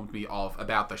had informed me of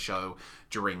about the show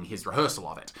during his rehearsal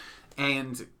of it.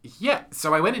 And, yeah,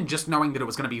 so I went in just knowing that it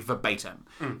was going to be verbatim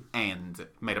and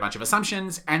made a bunch of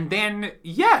assumptions and then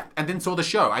saw the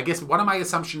show. I guess one of my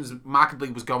assumptions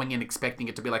markedly was going in expecting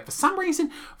it to be for some reason,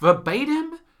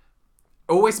 verbatim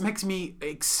always makes me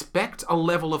expect a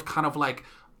level of kind of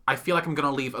I feel like I'm going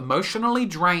to leave emotionally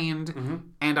drained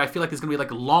and I feel like there's going to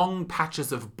be long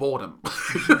patches of boredom.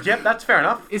 Yep, that's fair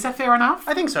enough. Is that fair enough?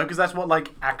 I think so, because that's what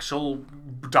actual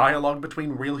dialogue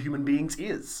between real human beings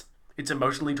is. It's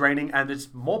emotionally draining, and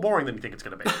it's more boring than you think it's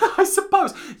going to be. I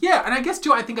suppose. Yeah, and I guess,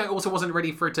 too, I think I also wasn't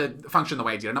ready for it to function the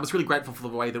way it did. And I was really grateful for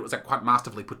the way that it was quite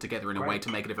masterfully put together in a way to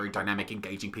make it a very dynamic,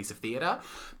 engaging piece of theatre.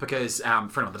 Because, for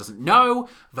anyone that doesn't know,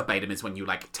 verbatim is when you,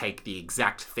 take the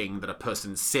exact thing that a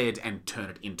person said and turn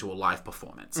it into a live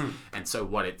performance. And so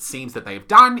what it seems that they've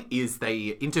done is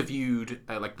they interviewed,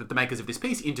 the makers of this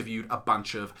piece interviewed a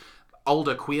bunch of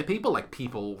older queer people,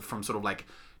 people from sort of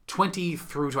 20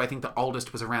 through to I think the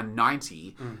oldest was around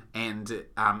 90 and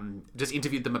just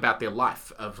interviewed them about their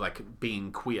life of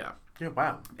being queer. Yeah,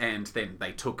 wow. And then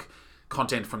they took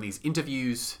content from these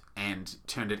interviews and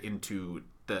turned it into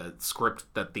the script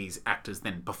that these actors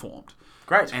then performed.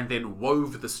 Great. And then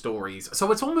wove the stories.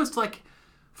 So it's almost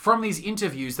from these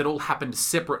interviews that all happened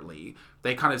separately,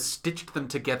 they kind of stitched them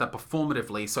together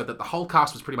performatively so that the whole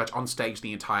cast was pretty much on stage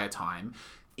the entire time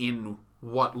in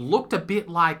what looked a bit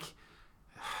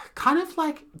kind of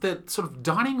the sort of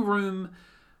dining room,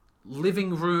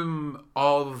 living room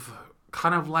of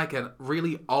kind of a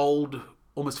really old,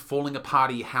 almost falling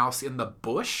apart-y house in the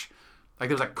bush. There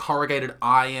was corrugated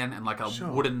iron and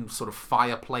a wooden sort of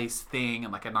fireplace thing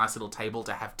and a nice little table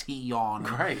to have tea on.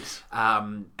 Great.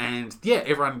 And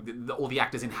yeah, all the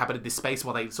actors inhabited this space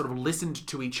while they sort of listened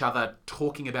to each other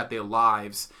talking about their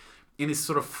lives in this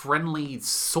sort of friendly,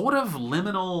 sort of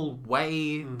liminal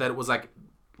way that it was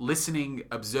listening,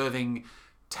 observing,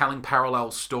 telling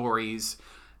parallel stories,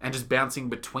 and just bouncing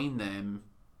between them.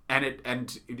 And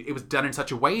it was done in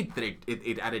such a way that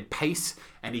it added pace,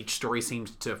 and each story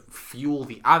seemed to fuel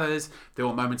the others. There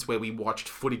were moments where we watched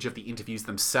footage of the interviews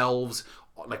themselves,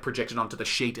 projected onto the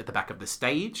sheet at the back of the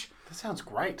stage. That sounds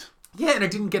great. Yeah, and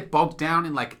it didn't get bogged down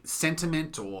in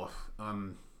sentiment or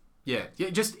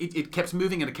it kept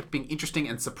moving and it kept being interesting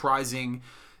and surprising.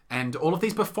 And all of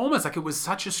these performers, it was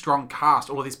such a strong cast.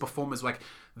 All of these performers,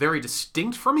 very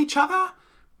distinct from each other,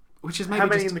 which is maybe How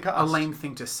many just in the cast? a lame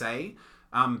thing to say.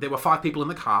 There were 5 people in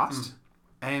the cast,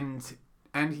 and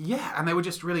and they were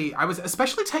just really. I was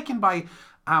especially taken by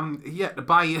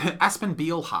by Aspen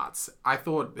Beelhearts. I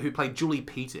thought, who played Julie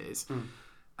Peters.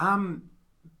 Aspen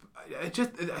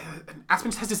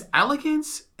has this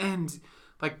elegance and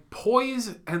like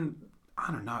poise, and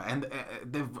I don't know, and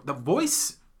the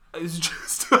voice is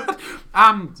just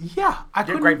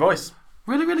Great voice.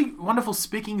 Really, really wonderful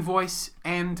speaking voice,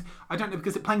 and I don't know,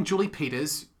 because they're playing Julie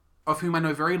Peters, of whom I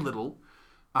know very little.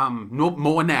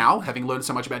 More now, having learned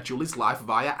so much about Julie's life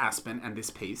via Aspen and this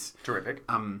piece. Terrific.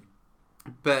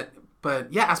 But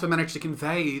yeah, Aspen managed to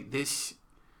convey this,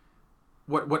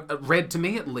 what read to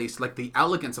me at least, like the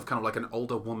elegance of kind of like an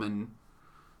older woman,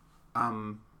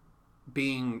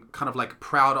 being kind of like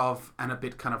proud of and a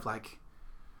bit kind of like,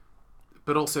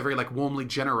 but also very like warmly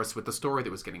generous with the story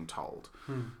that was getting told.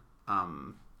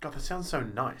 God, that sounds so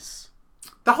nice.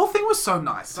 The whole thing was so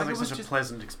nice. Sounds like such a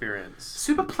pleasant experience.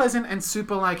 Super pleasant and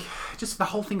super like, just the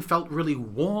whole thing felt really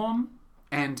warm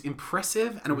and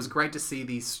impressive, and it was great to see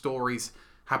these stories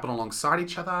happen alongside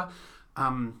each other.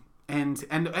 And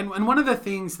one of the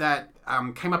things that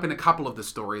came up in a couple of the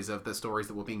stories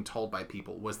that were being told by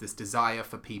people was this desire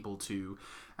for people to,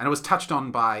 and it was touched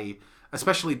on by,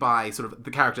 especially by sort of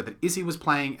the character that Izzy was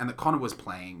playing and that Connor was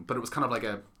playing, but it was kind of like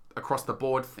a across the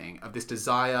board thing of this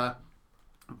desire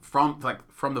from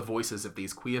the voices of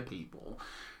these queer people,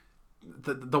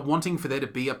 the wanting for there to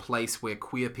be a place where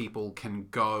queer people can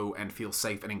go and feel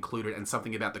safe and included, and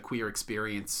something about the queer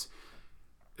experience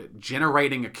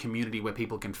generating a community where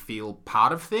people can feel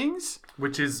part of things,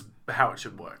 which is how it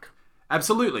should work.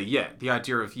 Absolutely, yeah. The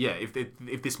idea of,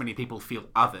 if this many people feel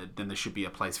othered, then there should be a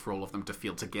place for all of them to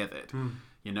feel together.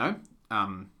 You know?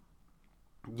 And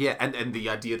the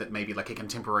idea that maybe like a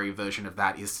contemporary version of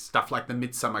that is stuff like the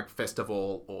Midsummer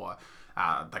Festival, or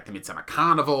like the Midsummer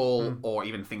Carnival, or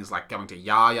even things like going to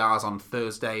Yaya's on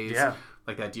Thursdays. Yeah.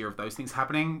 Like the idea of those things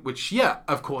happening, which,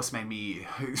 of course, made me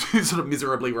sort of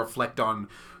miserably reflect on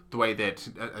the way that,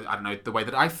 the way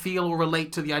that I feel or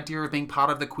relate to the idea of being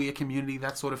part of the queer community,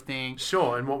 that sort of thing.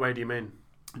 Sure, in what way do you mean?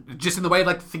 Just in the way of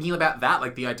like thinking about that,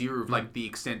 like the idea of like the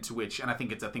extent to which, and I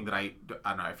think it's a thing that I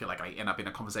don't know, I feel like I end up in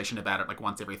a conversation about it like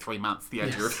once every 3 months, the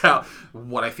idea of how,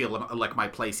 what I feel like my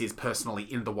place is personally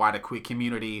in the wider queer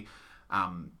community,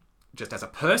 just as a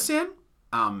person,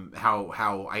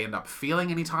 how I end up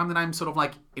feeling anytime that I'm sort of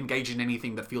like engaged in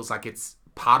anything that feels like it's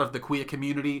part of the queer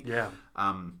community.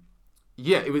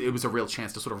 It was a real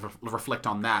chance to sort of reflect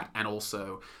on that, and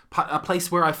also a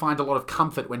place where I find a lot of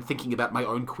comfort when thinking about my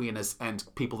own queerness and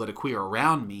people that are queer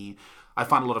around me. I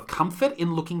find a lot of comfort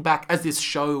in looking back, as this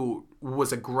show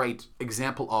was a great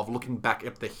example of looking back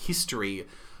at the history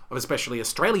of especially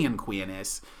Australian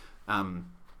queerness,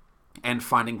 and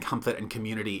finding comfort and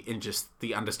community in just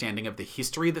the understanding of the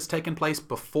history that's taken place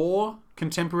before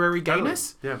contemporary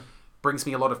gayness. Yeah. Brings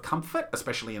me a lot of comfort,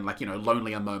 especially in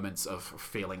lonelier moments of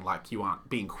feeling like you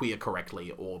aren't being queer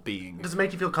correctly or being... Does it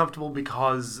make you feel comfortable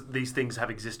because these things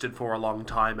have existed for a long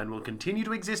time and will continue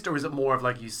to exist? Or is it more of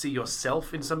like you see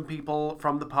yourself in some people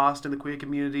from the past in the queer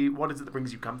community? What is it that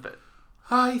brings you comfort?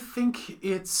 I think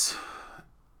it's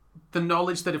the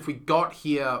knowledge that if we got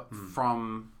here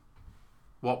from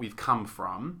what we've come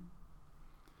from,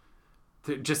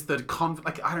 just the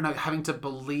having to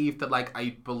believe that,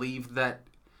 I believe that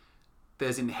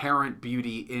there's inherent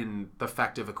beauty in the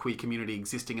fact of a queer community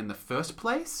existing in the first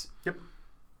place. Yep.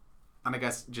 And I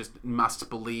guess just must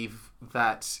believe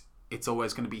that it's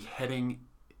always going to be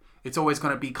it's always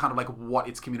going to be kind of like what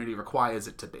its community requires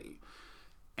it to be.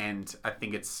 And I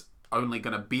think it's only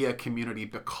going to be a community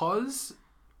because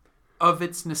of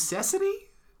its necessity.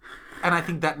 And I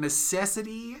think that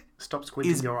necessity... Stop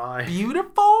squinting your eye.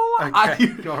 Beautiful.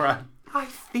 Okay, you're right. I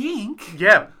think.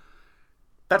 Yeah.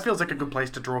 That feels like a good place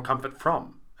to draw comfort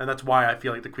from. And that's why I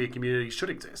feel like the queer community should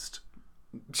exist.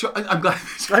 Sure, I'm glad.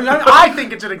 I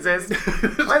think it should exist.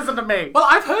 Listen to me. Well,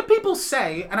 I've heard people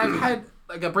say, and I've had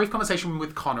a brief conversation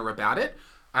with Connor about it,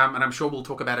 and I'm sure we'll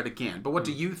talk about it again. But what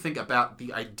do you think about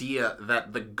the idea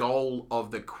that the goal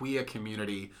of the queer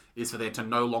community is for there to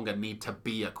no longer need to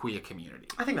be a queer community?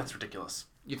 I think that's ridiculous.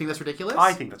 You think that's ridiculous?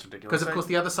 I think that's ridiculous. Because, of course,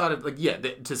 the other side of,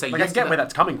 to say yes I get where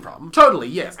that's coming from. Totally,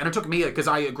 yes. And it took me, because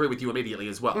I agree with you immediately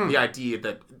as well, the idea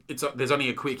that there's only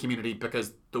a queer community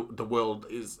because the world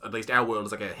is, at least our world,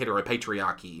 is like a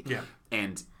heteropatriarchy. Yeah.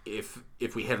 And if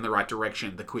we head in the right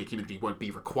direction, the queer community won't be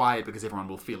required because everyone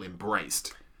will feel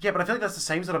embraced. Yeah, but I feel like that's the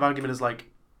same sort of argument as,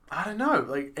 I don't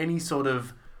know, any sort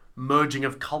of merging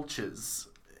of cultures.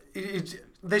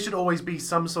 There should always be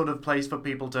some sort of place for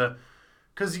people to...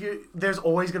 Because there's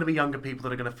always going to be younger people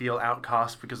that are going to feel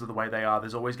outcast because of the way they are.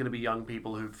 There's always going to be young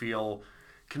people who feel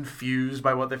confused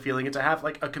by what they're feeling, and to have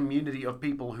like a community of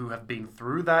people who have been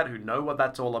through that, who know what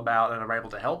that's all about, and are able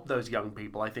to help those young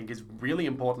people, I think is really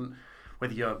important.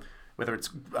 Whether it's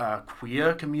a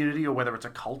queer community, or whether it's a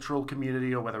cultural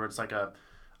community, or whether it's like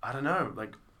I don't know,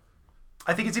 like,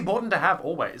 I think it's important to have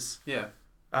always. Yeah.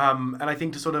 And I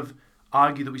think to sort of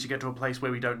argue that we should get to a place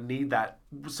where we don't need that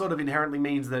sort of inherently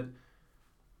means that,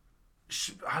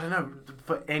 I don't know,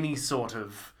 for any sort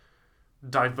of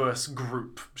diverse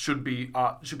group should be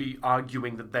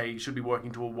arguing that they should be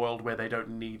working to a world where they don't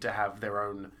need to have their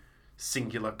own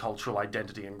singular cultural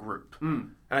identity and group.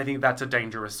 And I think that's a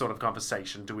dangerous sort of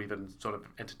conversation to even sort of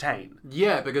entertain.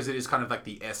 Yeah, because it is kind of like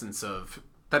the essence of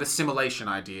that assimilation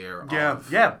idea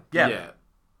of...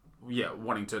 Yeah,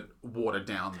 wanting to water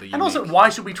down the unique... And also, why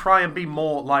should we try and be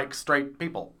more like straight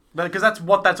people? Because that's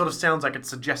what that sort of sounds like it's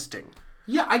suggesting.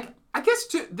 Yeah, I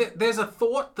guess there's a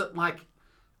thought that, like,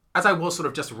 as I was sort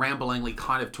of just ramblingly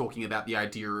kind of talking about the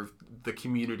idea of the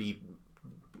community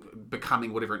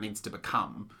becoming whatever it needs to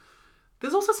become,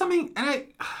 there's also something, and I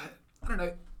don't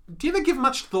know, do you ever give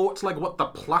much thought to, like, what the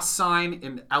plus sign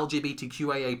in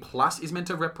LGBTQIA plus is meant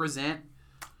to represent?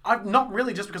 Not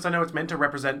really, just because I know it's meant to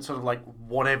represent sort of like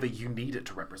whatever you need it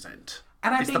to represent.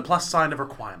 And it's the plus sign of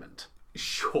requirement.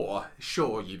 Sure,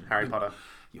 you... Harry Potter.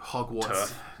 You Hogwarts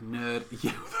turf. Nerd.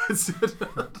 Yeah, that's it.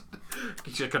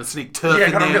 You just got to sneak turf in there.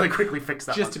 Yeah, got to really quickly fix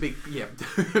that just one.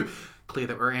 to be, clear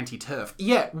that we're anti-turf.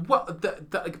 Yeah, well,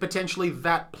 potentially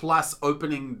that plus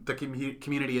opening the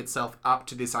community itself up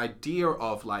to this idea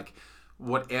of, like,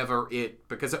 whatever it...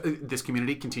 Because this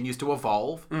community continues to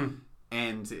evolve,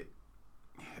 and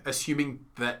assuming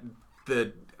that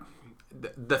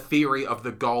the theory of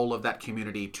the goal of that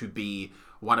community to be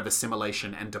one of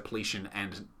assimilation and depletion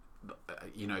and...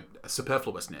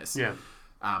 superfluousness. Yeah.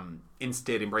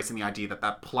 Instead, embracing the idea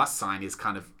that plus sign is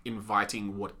kind of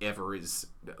inviting whatever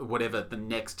the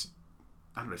next,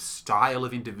 I don't know, style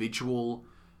of individual.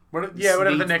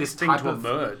 Whatever the next thing to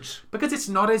emerge. Because it's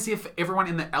not as if everyone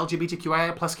in the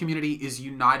LGBTQIA plus community is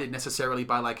united necessarily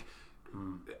by, like,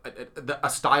 a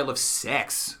style of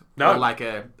sex. No.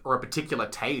 Or a particular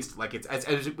taste. Like, it's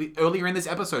as we, earlier in this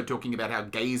episode, talking about how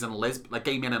gay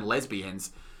men and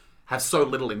lesbians have so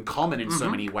little in common in so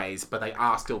many ways, but they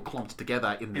are still clumped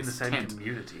together in this tent. In the same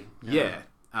community. Yeah.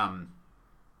 I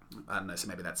don't know, so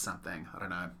maybe that's something. I don't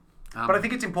know. But I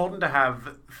think it's important to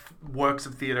have works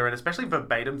of theatre, and especially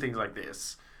verbatim things like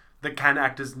this, that can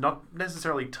act as not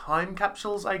necessarily time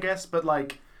capsules, I guess, but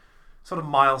like sort of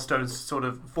milestones sort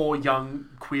of for young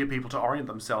queer people to orient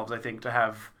themselves, I think, to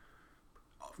have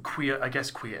queer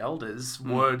elders,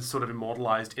 words sort of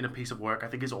immortalised in a piece of work, I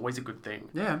think is always a good thing.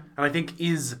 Yeah. And I think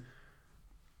is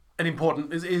an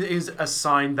important, is a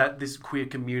sign that this queer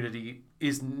community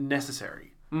is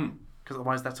necessary. Because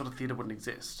otherwise that sort of theatre wouldn't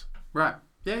exist. Right.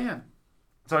 Yeah.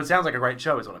 So it sounds like a great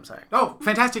show is what I'm saying. Oh,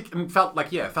 fantastic. And felt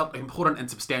important and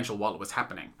substantial while it was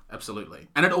happening. Absolutely.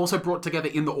 And it also brought together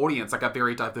in the audience, like, a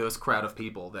very diverse crowd of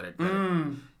people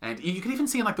and you could even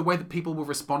see in, like, the way that people were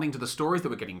responding to the stories that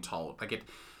were getting told. Like,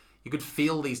 you could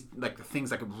feel these, like,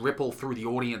 things like ripple through the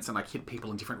audience and, like, hit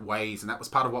people in different ways, and that was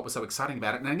part of what was so exciting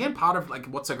about it. And again, part of, like,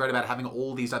 what's so great about having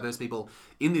all these diverse people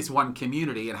in this one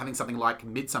community and having something like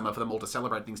Midsummer for them all to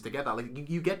celebrate things together. Like,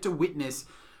 you get to witness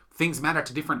things matter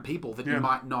to different people that you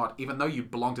might not, even though you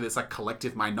belong to this, like,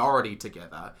 collective minority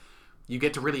together. You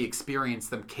get to really experience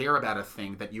them care about a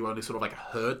thing that you only sort of, like,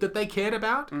 heard that they cared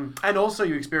about. And also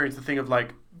you experience the thing of,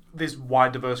 like, this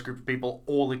wide, diverse group of people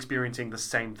all experiencing the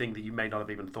same thing that you may not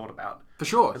have even thought about. For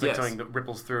sure, it's like something that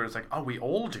ripples through, and it's like, oh, we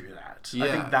all do that. Yeah.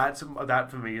 I think that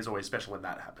for me is always special when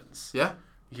that happens. Yeah?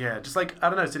 Yeah, just like, I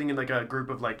don't know, sitting in, like, a group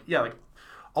of, like,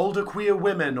 older queer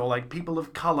women, or, like, people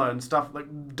of colour and stuff,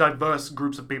 like, diverse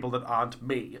groups of people that aren't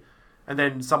me. And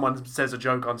then someone says a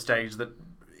joke on stage that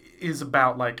is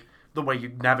about, like, the way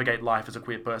you navigate life as a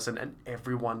queer person, and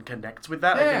everyone connects with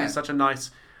that. I think it's such a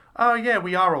nice... Oh, yeah,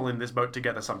 we are all in this boat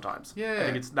together sometimes. Yeah.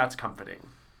 I think that's comforting.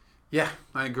 Yeah,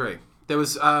 I agree. There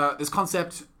was this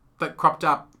concept that cropped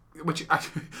up, which,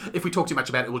 if we talk too much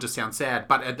about it will just sound sad,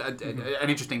 but an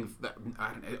interesting,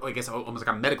 I guess almost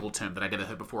like a medical term that I'd never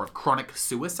heard before, of chronic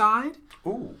suicide.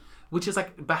 Ooh. Which is,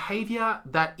 like, behaviour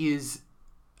that is...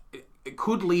 It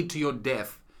could lead to your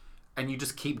death, and you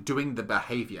just keep doing the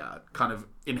behaviour, kind of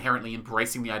inherently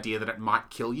embracing the idea that it might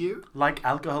kill you. Like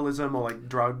alcoholism or like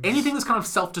drugs. Anything that's kind of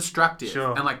self-destructive.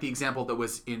 Sure. And like the example that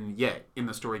was in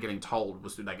the story getting told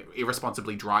was like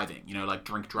irresponsibly driving, like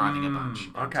drink driving a bunch.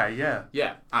 Okay, yeah.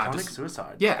 Yeah. Chronic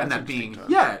suicide. Yeah, That's and that being,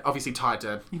 interesting term. obviously tied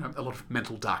to, a lot of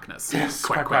mental darkness. Yes,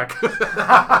 Quack, quack,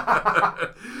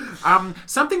 quack.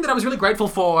 Something that I was really grateful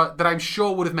for that I'm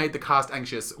sure would have made the cast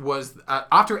anxious was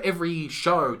after every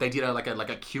show, they did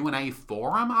a Q&A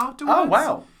forum afterwards. Oh,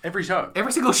 wow. Every show.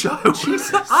 Every single show.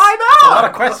 Jesus. I know. A lot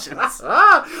of questions.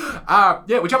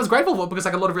 Which I was grateful for because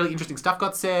like a lot of really interesting stuff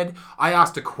got said. I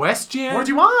asked a question. What did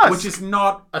you ask? Which is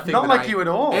not a thing Not that like I you at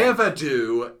all. ever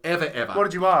do. Ever. What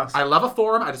did you ask? I love a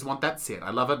forum. I just want that said.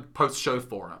 I love a post-show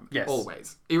forum. Yes.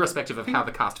 Always. Irrespective of how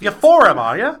the cast feels. You're for him,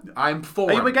 are you? I'm for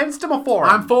Are you against him or for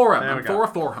him? I'm for him. There we I'm go. for a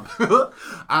forum.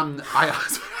 I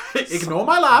asked... Ignore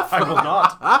my laugh. I will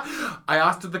not. I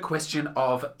asked the question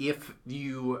of if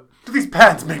you... Do these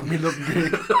pants make me look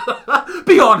big?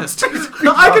 Be honest.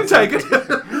 I can take it.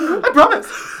 I promise.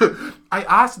 I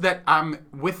asked that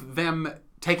with them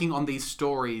taking on these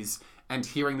stories and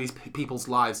hearing these people's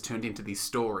lives turned into these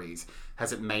stories,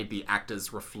 has it made the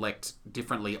actors reflect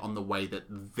differently on the way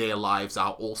that their lives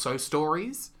are also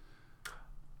stories?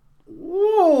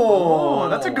 Ooh,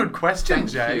 that's a good question, Thank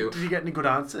Jay. you. Did you get any good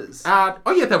answers? Yeah,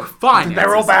 they were fine.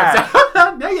 They're all bad.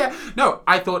 No,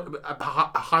 I thought a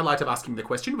highlight of asking the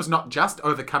question was not just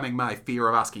overcoming my fear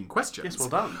of asking questions. Yes, well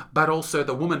done. But also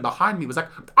the woman behind me was like,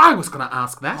 I was going to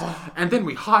ask that. And then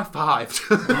we high-fived.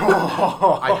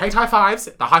 I hate high-fives.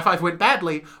 The high-five went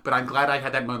badly, but I'm glad I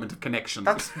had that moment of connection.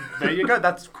 There you go.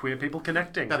 That's queer people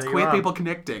connecting. That's There queer you are. people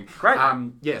connecting. Great.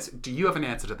 Yes. Do you have an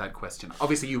answer to that question?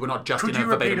 Obviously, you were not just Could in you a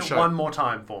repeat verbatim it show. one more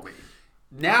time for me?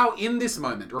 Now, in this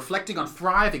moment, reflecting on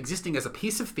Thrive existing as a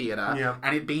piece of theatre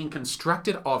and it being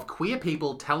constructed of queer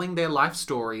people telling their life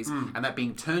stories and that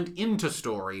being turned into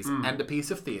stories and a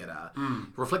piece of theatre,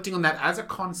 reflecting on that as a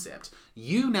concept,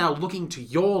 you now looking to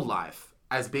your life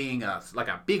as being a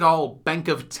big old bank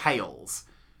of tales.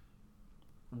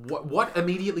 What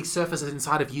immediately surfaces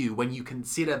inside of you when you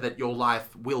consider that your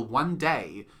life will one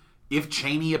day, if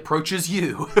Cheney approaches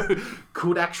you,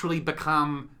 could actually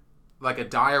become... like a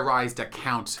diarized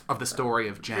account of the story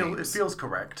of James. It feels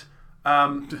correct.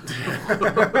 No.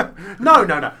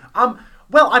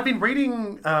 Well, I've been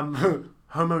reading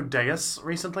Homo Deus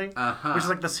recently, which is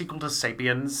like the sequel to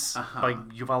Sapiens by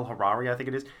Yuval Harari, I think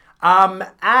it is.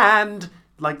 And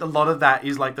like a lot of that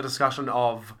is like the discussion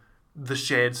of the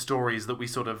shared stories that we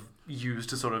sort of use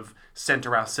to sort of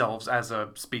center ourselves as a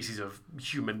species of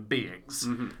human beings.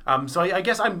 So I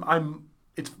guess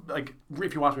it's like,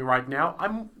 if you ask me right now,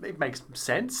 it makes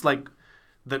sense, like,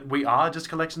 that we are just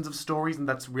collections of stories, and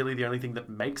that's really the only thing that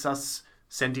makes us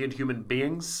sentient human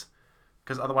beings,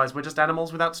 because otherwise we're just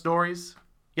animals without stories,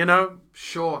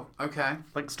 Sure, okay.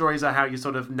 Like, stories are how you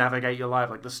sort of navigate your life,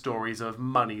 like the stories of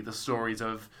money, the stories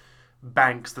of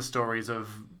banks, the stories of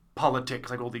politics,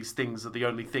 like all these things are the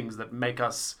only things that make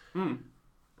us,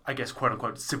 I guess,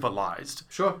 quote-unquote, civilized.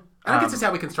 Sure. And I guess it's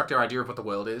how we construct our idea of what the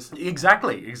world is.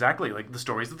 Exactly. Like the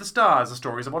stories of the stars, the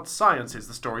stories of what science is,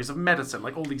 the stories of medicine,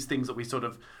 like all these things that we sort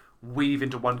of weave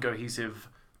into one cohesive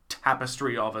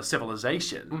tapestry of a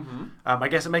civilization. I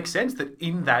guess it makes sense that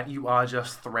in that you are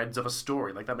just threads of a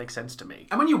story. Like, that makes sense to me.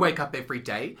 And when you wake up every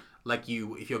day, like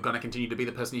if you're going to continue to be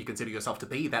the person you consider yourself to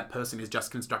be, that person is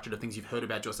just constructed of things you've heard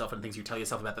about yourself and things you tell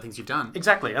yourself about the things you've done.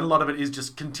 Exactly. And a lot of it is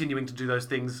just continuing to do those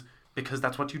things because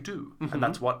that's what you do. And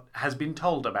that's what has been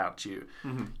told about you.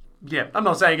 Yeah, I'm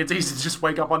not saying it's easy to just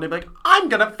wake up one day and be like, I'm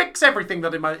going to fix everything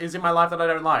that is in my life that I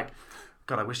don't like.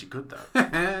 God, I wish you could,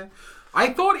 though.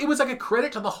 I thought it was like a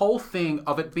credit to the whole thing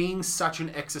of it being such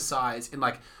an exercise in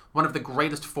like one of the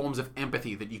greatest forms of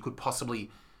empathy that you could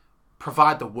possibly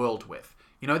provide the world with.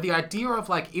 The idea of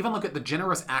like, even look at the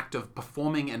generous act of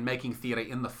performing and making theatre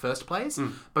in the first place,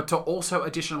 but to also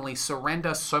additionally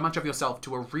surrender so much of yourself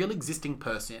to a real existing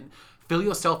person, fill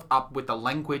yourself up with the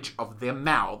language of their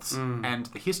mouths and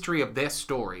the history of their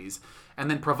stories, and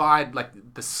then provide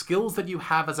like the skills that you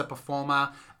have as a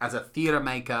performer, as a theatre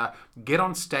maker, get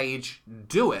on stage,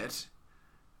 do it.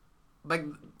 Like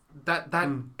that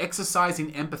exercise in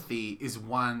empathy is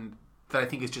one that I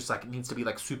think is just like, needs to be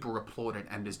like super applauded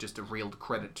and is just a real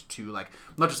credit to like,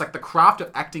 not just like the craft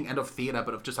of acting and of theatre,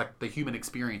 but of just like the human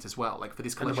experience as well. Like for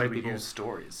this collection and the way of people. We use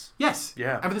stories. Yes.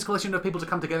 Yeah. And for this collection of people to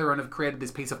come together and have created this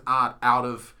piece of art out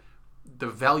of the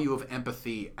value of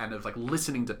empathy and of like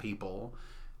listening to people.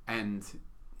 And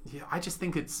yeah, I just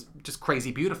think it's just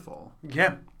crazy beautiful.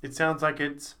 Yeah. It sounds like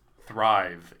it's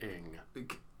thriving.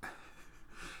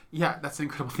 Yeah, that's an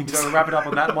incredible thing to So say. wrap it up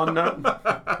on that one note.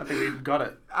 I think we've got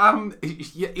it.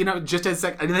 Yeah, just as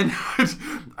and then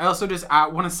I also just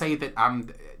want to say that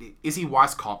Izzy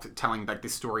Weisskopf telling like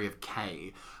this story of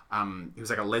Kay, who was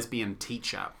like a lesbian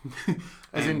teacher.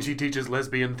 As in she teaches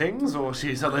lesbian things, or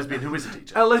she's a lesbian who is a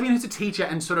teacher? A lesbian who's a teacher,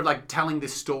 and sort of like telling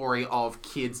this story of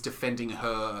kids defending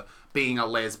her being a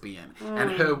lesbian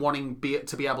and her wanting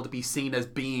to be able to be seen as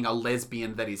being a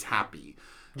lesbian that is happy.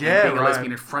 Yeah, being a right.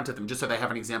 lesbian in front of them, just so they have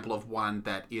an example of one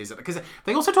that is... Because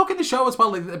they also talk in the show as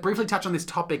well, they briefly touch on this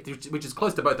topic, which is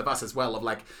close to both of us as well, of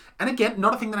like... And again,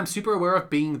 not a thing that I'm super aware of,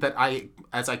 being that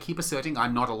as I keep asserting,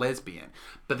 I'm not a lesbian.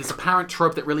 But this apparent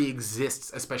trope that really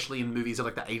exists, especially in movies of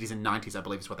like the 80s and 90s, I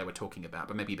believe is what they were talking about,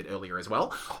 but maybe a bit earlier as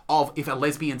well, of if a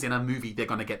lesbian's in a movie, they're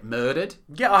going to get murdered.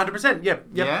 Yeah, 100%. Yep.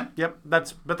 Yeah? Yep.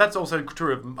 That's also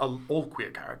true of all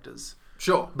queer characters.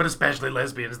 Sure. But especially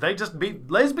lesbians.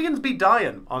 Lesbians be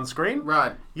dying on screen.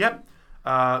 Right. Yep.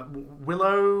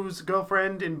 Willow's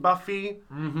girlfriend in Buffy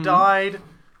died.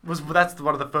 That's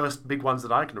one of the first big ones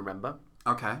that I can remember.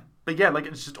 Okay. But yeah, like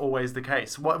it's just always the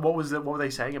case. What were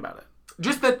they saying about it?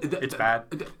 Just that... It's bad.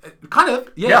 Kind of,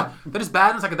 yeah. Yeah. That is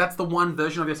bad. It's like that's the one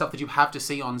version of yourself that you have to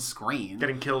see on screen.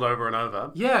 Getting killed over and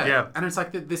over. Yeah. Yeah. And it's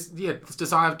like this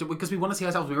desire to... Because we want to see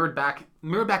ourselves mirrored back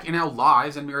in our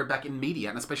lives and mirrored back in media.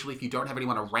 And especially if you don't have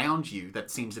anyone around you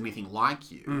that seems anything like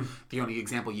you. The only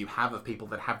example you have of people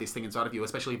that have this thing inside of you,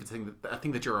 especially if it's a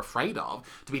thing that you're afraid of,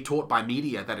 to be taught by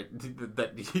media that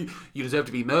you deserve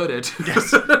to be murdered.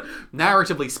 Yes.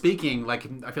 Narratively speaking, like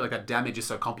I feel like that damage is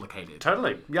so complicated.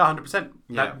 Totally. Yeah, 100%.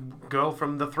 Yeah. That girl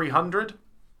from the 300,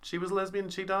 she was lesbian,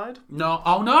 she died. No.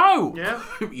 Oh, no! Yeah.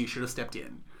 You should have stepped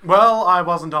in. Well, I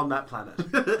wasn't on that planet.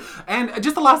 And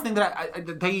just the last thing that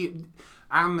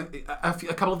a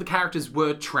couple of the characters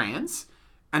were trans,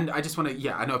 and I just want to,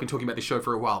 I know I've been talking about this show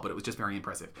for a while, but it was just very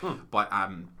impressive. But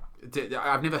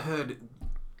I've never heard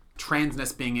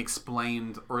transness being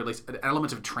explained, or at least an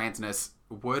element of transness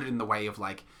worded in the way of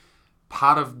like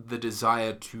part of the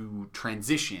desire to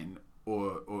transition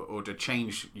or to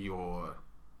change your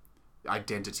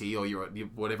identity or your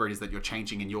whatever it is that you're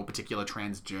changing in your particular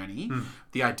trans journey.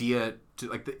 The idea to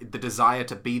like the desire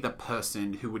to be the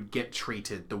person who would get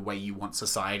treated the way you want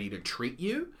society to treat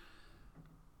you.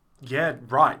 Yeah,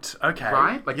 right. Okay.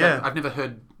 Right? Like yeah. I've never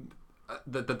heard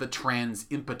the trans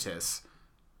impetus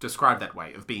described that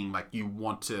way, of being like you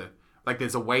want to, like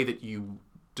there's a way that you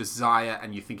desire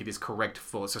and you think it is correct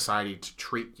for society to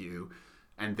treat you,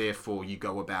 and therefore you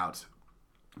go about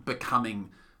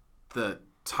becoming the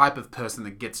type of person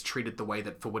that gets treated the way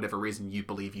that for whatever reason you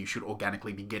believe you should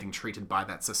organically be getting treated by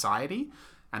that society,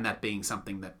 and that being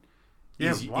something that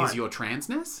is your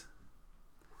transness.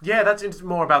 Yeah, that's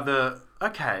more about the...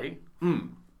 Okay.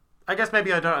 I guess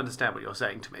maybe I don't understand what you're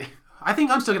saying to me. I think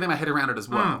I'm still getting my head around it as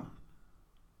well.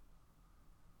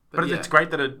 But it's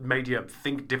great that it made you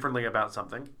think differently about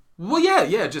something. Well,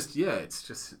 it's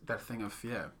just that thing of,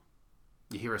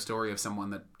 you hear a story of someone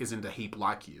that isn't a heap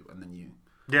like you, and then you...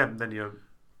 Yeah, then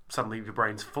suddenly your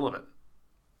brain's full of it.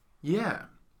 Yeah.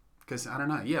 Because, I don't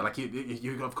know, like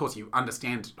you of course, you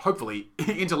understand, hopefully,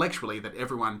 intellectually, that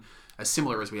everyone, as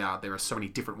similar as we are, there are so many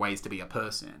different ways to be a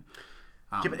person.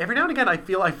 Yeah, but every now and again, I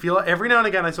feel every now and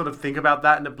again, I sort of think about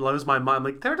that, and it blows my mind.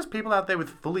 Like, there are just people out there with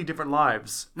fully different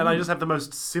lives, and I just have the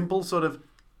most simple sort of,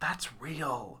 that's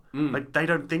real. Like, they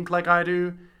don't think like I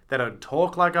do, they don't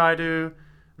talk like I do,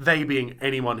 they being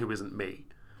anyone who isn't me.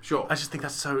 Sure. I just think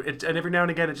that's so... and every now and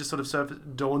again, it just sort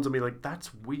of dawns on me, like,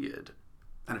 that's weird.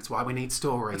 And it's why we need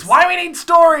stories. It's why we need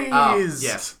stories!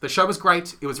 Yes. The show was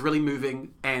great. It was really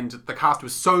moving. And the cast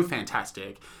was so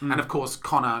fantastic. And of course,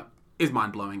 Connor is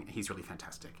mind-blowing. He's really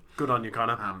fantastic. Good on you,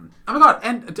 Connor. Oh my god.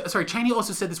 And, sorry, Cheney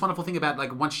also said this wonderful thing about,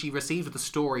 like, once she received the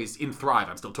stories in Thrive,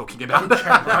 I'm still talking about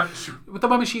with the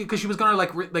moment because she was going to,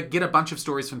 like, get a bunch of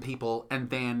stories from people and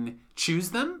then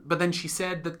choose them. But then she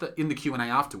said that in the Q&A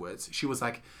afterwards, she was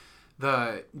like...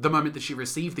 The moment that she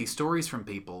received these stories from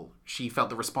people, she felt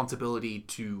the responsibility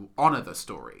to honour the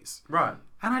stories. Right.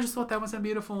 And I just thought that was a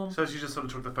beautiful... So she just sort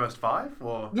of took the first 5?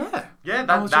 Or... Yeah. Yeah,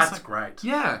 that's great.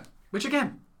 Yeah. Which,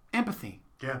 again, empathy.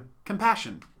 Yeah.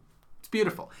 Compassion. It's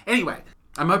beautiful. Anyway,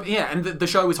 I'm hoping... Yeah, and the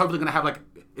show is hopefully going to have, like...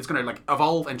 It's going to, like,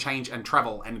 evolve and change and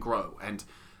travel and grow. And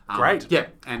great. Yeah,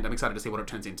 and I'm excited to see what it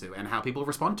turns into and how people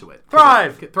respond to it.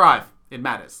 Thrive! Thrive. It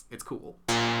matters. It's cool.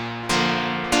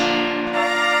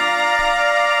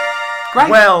 Great.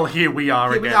 Well, here we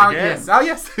are again. Yes. Oh,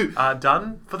 yes.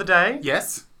 Done for the day.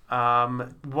 Yes.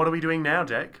 What are we doing now,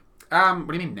 Jake? What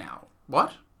do you mean now?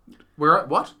 What? We're at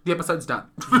what? The episode's done.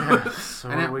 Yeah, so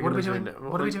and what are we doing?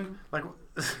 What are we doing? Like,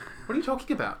 what are you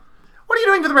talking about? What are you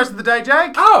doing for the rest of the day,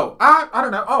 Jake? Oh, I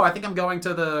don't know. Oh, I think I'm going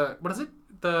to the... What is it?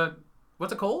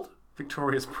 What's it called?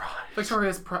 Victoria's Pride.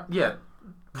 Victoria's Pride. Yeah.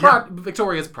 Pride. Yeah.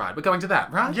 Victoria's Pride. We're going to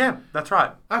that, right? Yeah, that's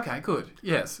right. Okay, good.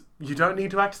 Yes. You don't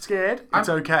need to act scared. It's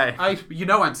okay. I'm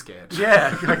scared.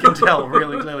 Yeah, I can tell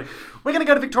really clearly. We're going to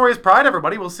go to Victoria's Pride,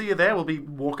 everybody. We'll see you there. We'll be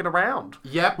walking around.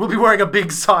 Yep. We'll be wearing a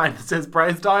big sign that says,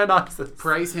 Praise Dionysus.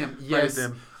 Praise him. Yes. Praise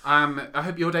him. I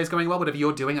hope your day's going well. Whatever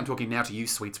you're doing, I'm talking now to you,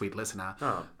 sweet, sweet listener.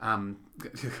 Oh.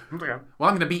 Okay. Well,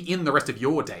 I'm going to be in the rest of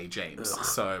your day, James. Ugh.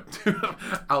 So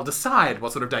I'll decide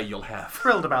what sort of day you'll have.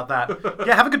 Thrilled about that.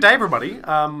 Yeah, have a good day, everybody.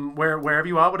 Wherever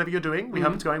you are, whatever you're doing, we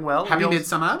hope it's going well. Happy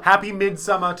Midsummer. Happy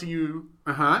Midsummer to you.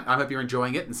 I hope you're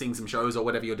enjoying it and seeing some shows or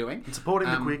whatever you're doing. And supporting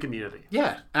the queer community.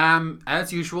 Yeah.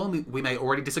 As usual, we may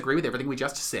already disagree with everything we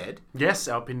just said. Yes,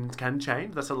 our opinions can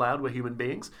change. That's allowed. We're human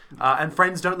beings. And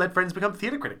friends don't let friends become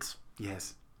theatre critics.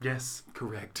 Yes. Yes.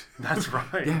 Correct. That's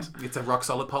right. Yeah, it's a rock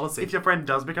solid policy. If your friend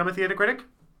does become a theatre critic,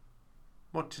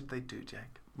 what should they do,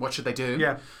 Jake? What should they do?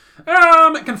 Yeah.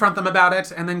 Confront them about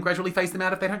it and then gradually phase them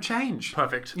out if they don't change.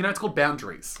 Perfect. You know, it's called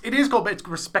boundaries. It is called, but it's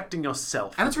respecting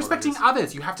yourself. And it's respecting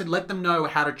others. You have to let them know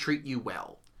how to treat you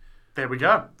well. There we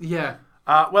go. Yeah.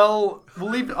 Well,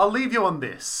 I'll leave you on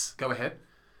this. Go ahead.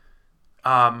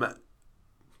 I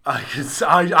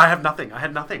have nothing. I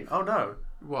had nothing. Oh no.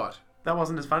 What? That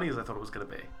wasn't as funny as I thought it was going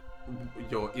to be.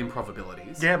 Your improv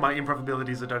abilities. Yeah, my improv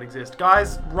abilities that don't exist.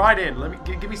 Guys, write in.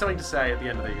 Give me something to say at the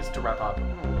end of these to wrap up.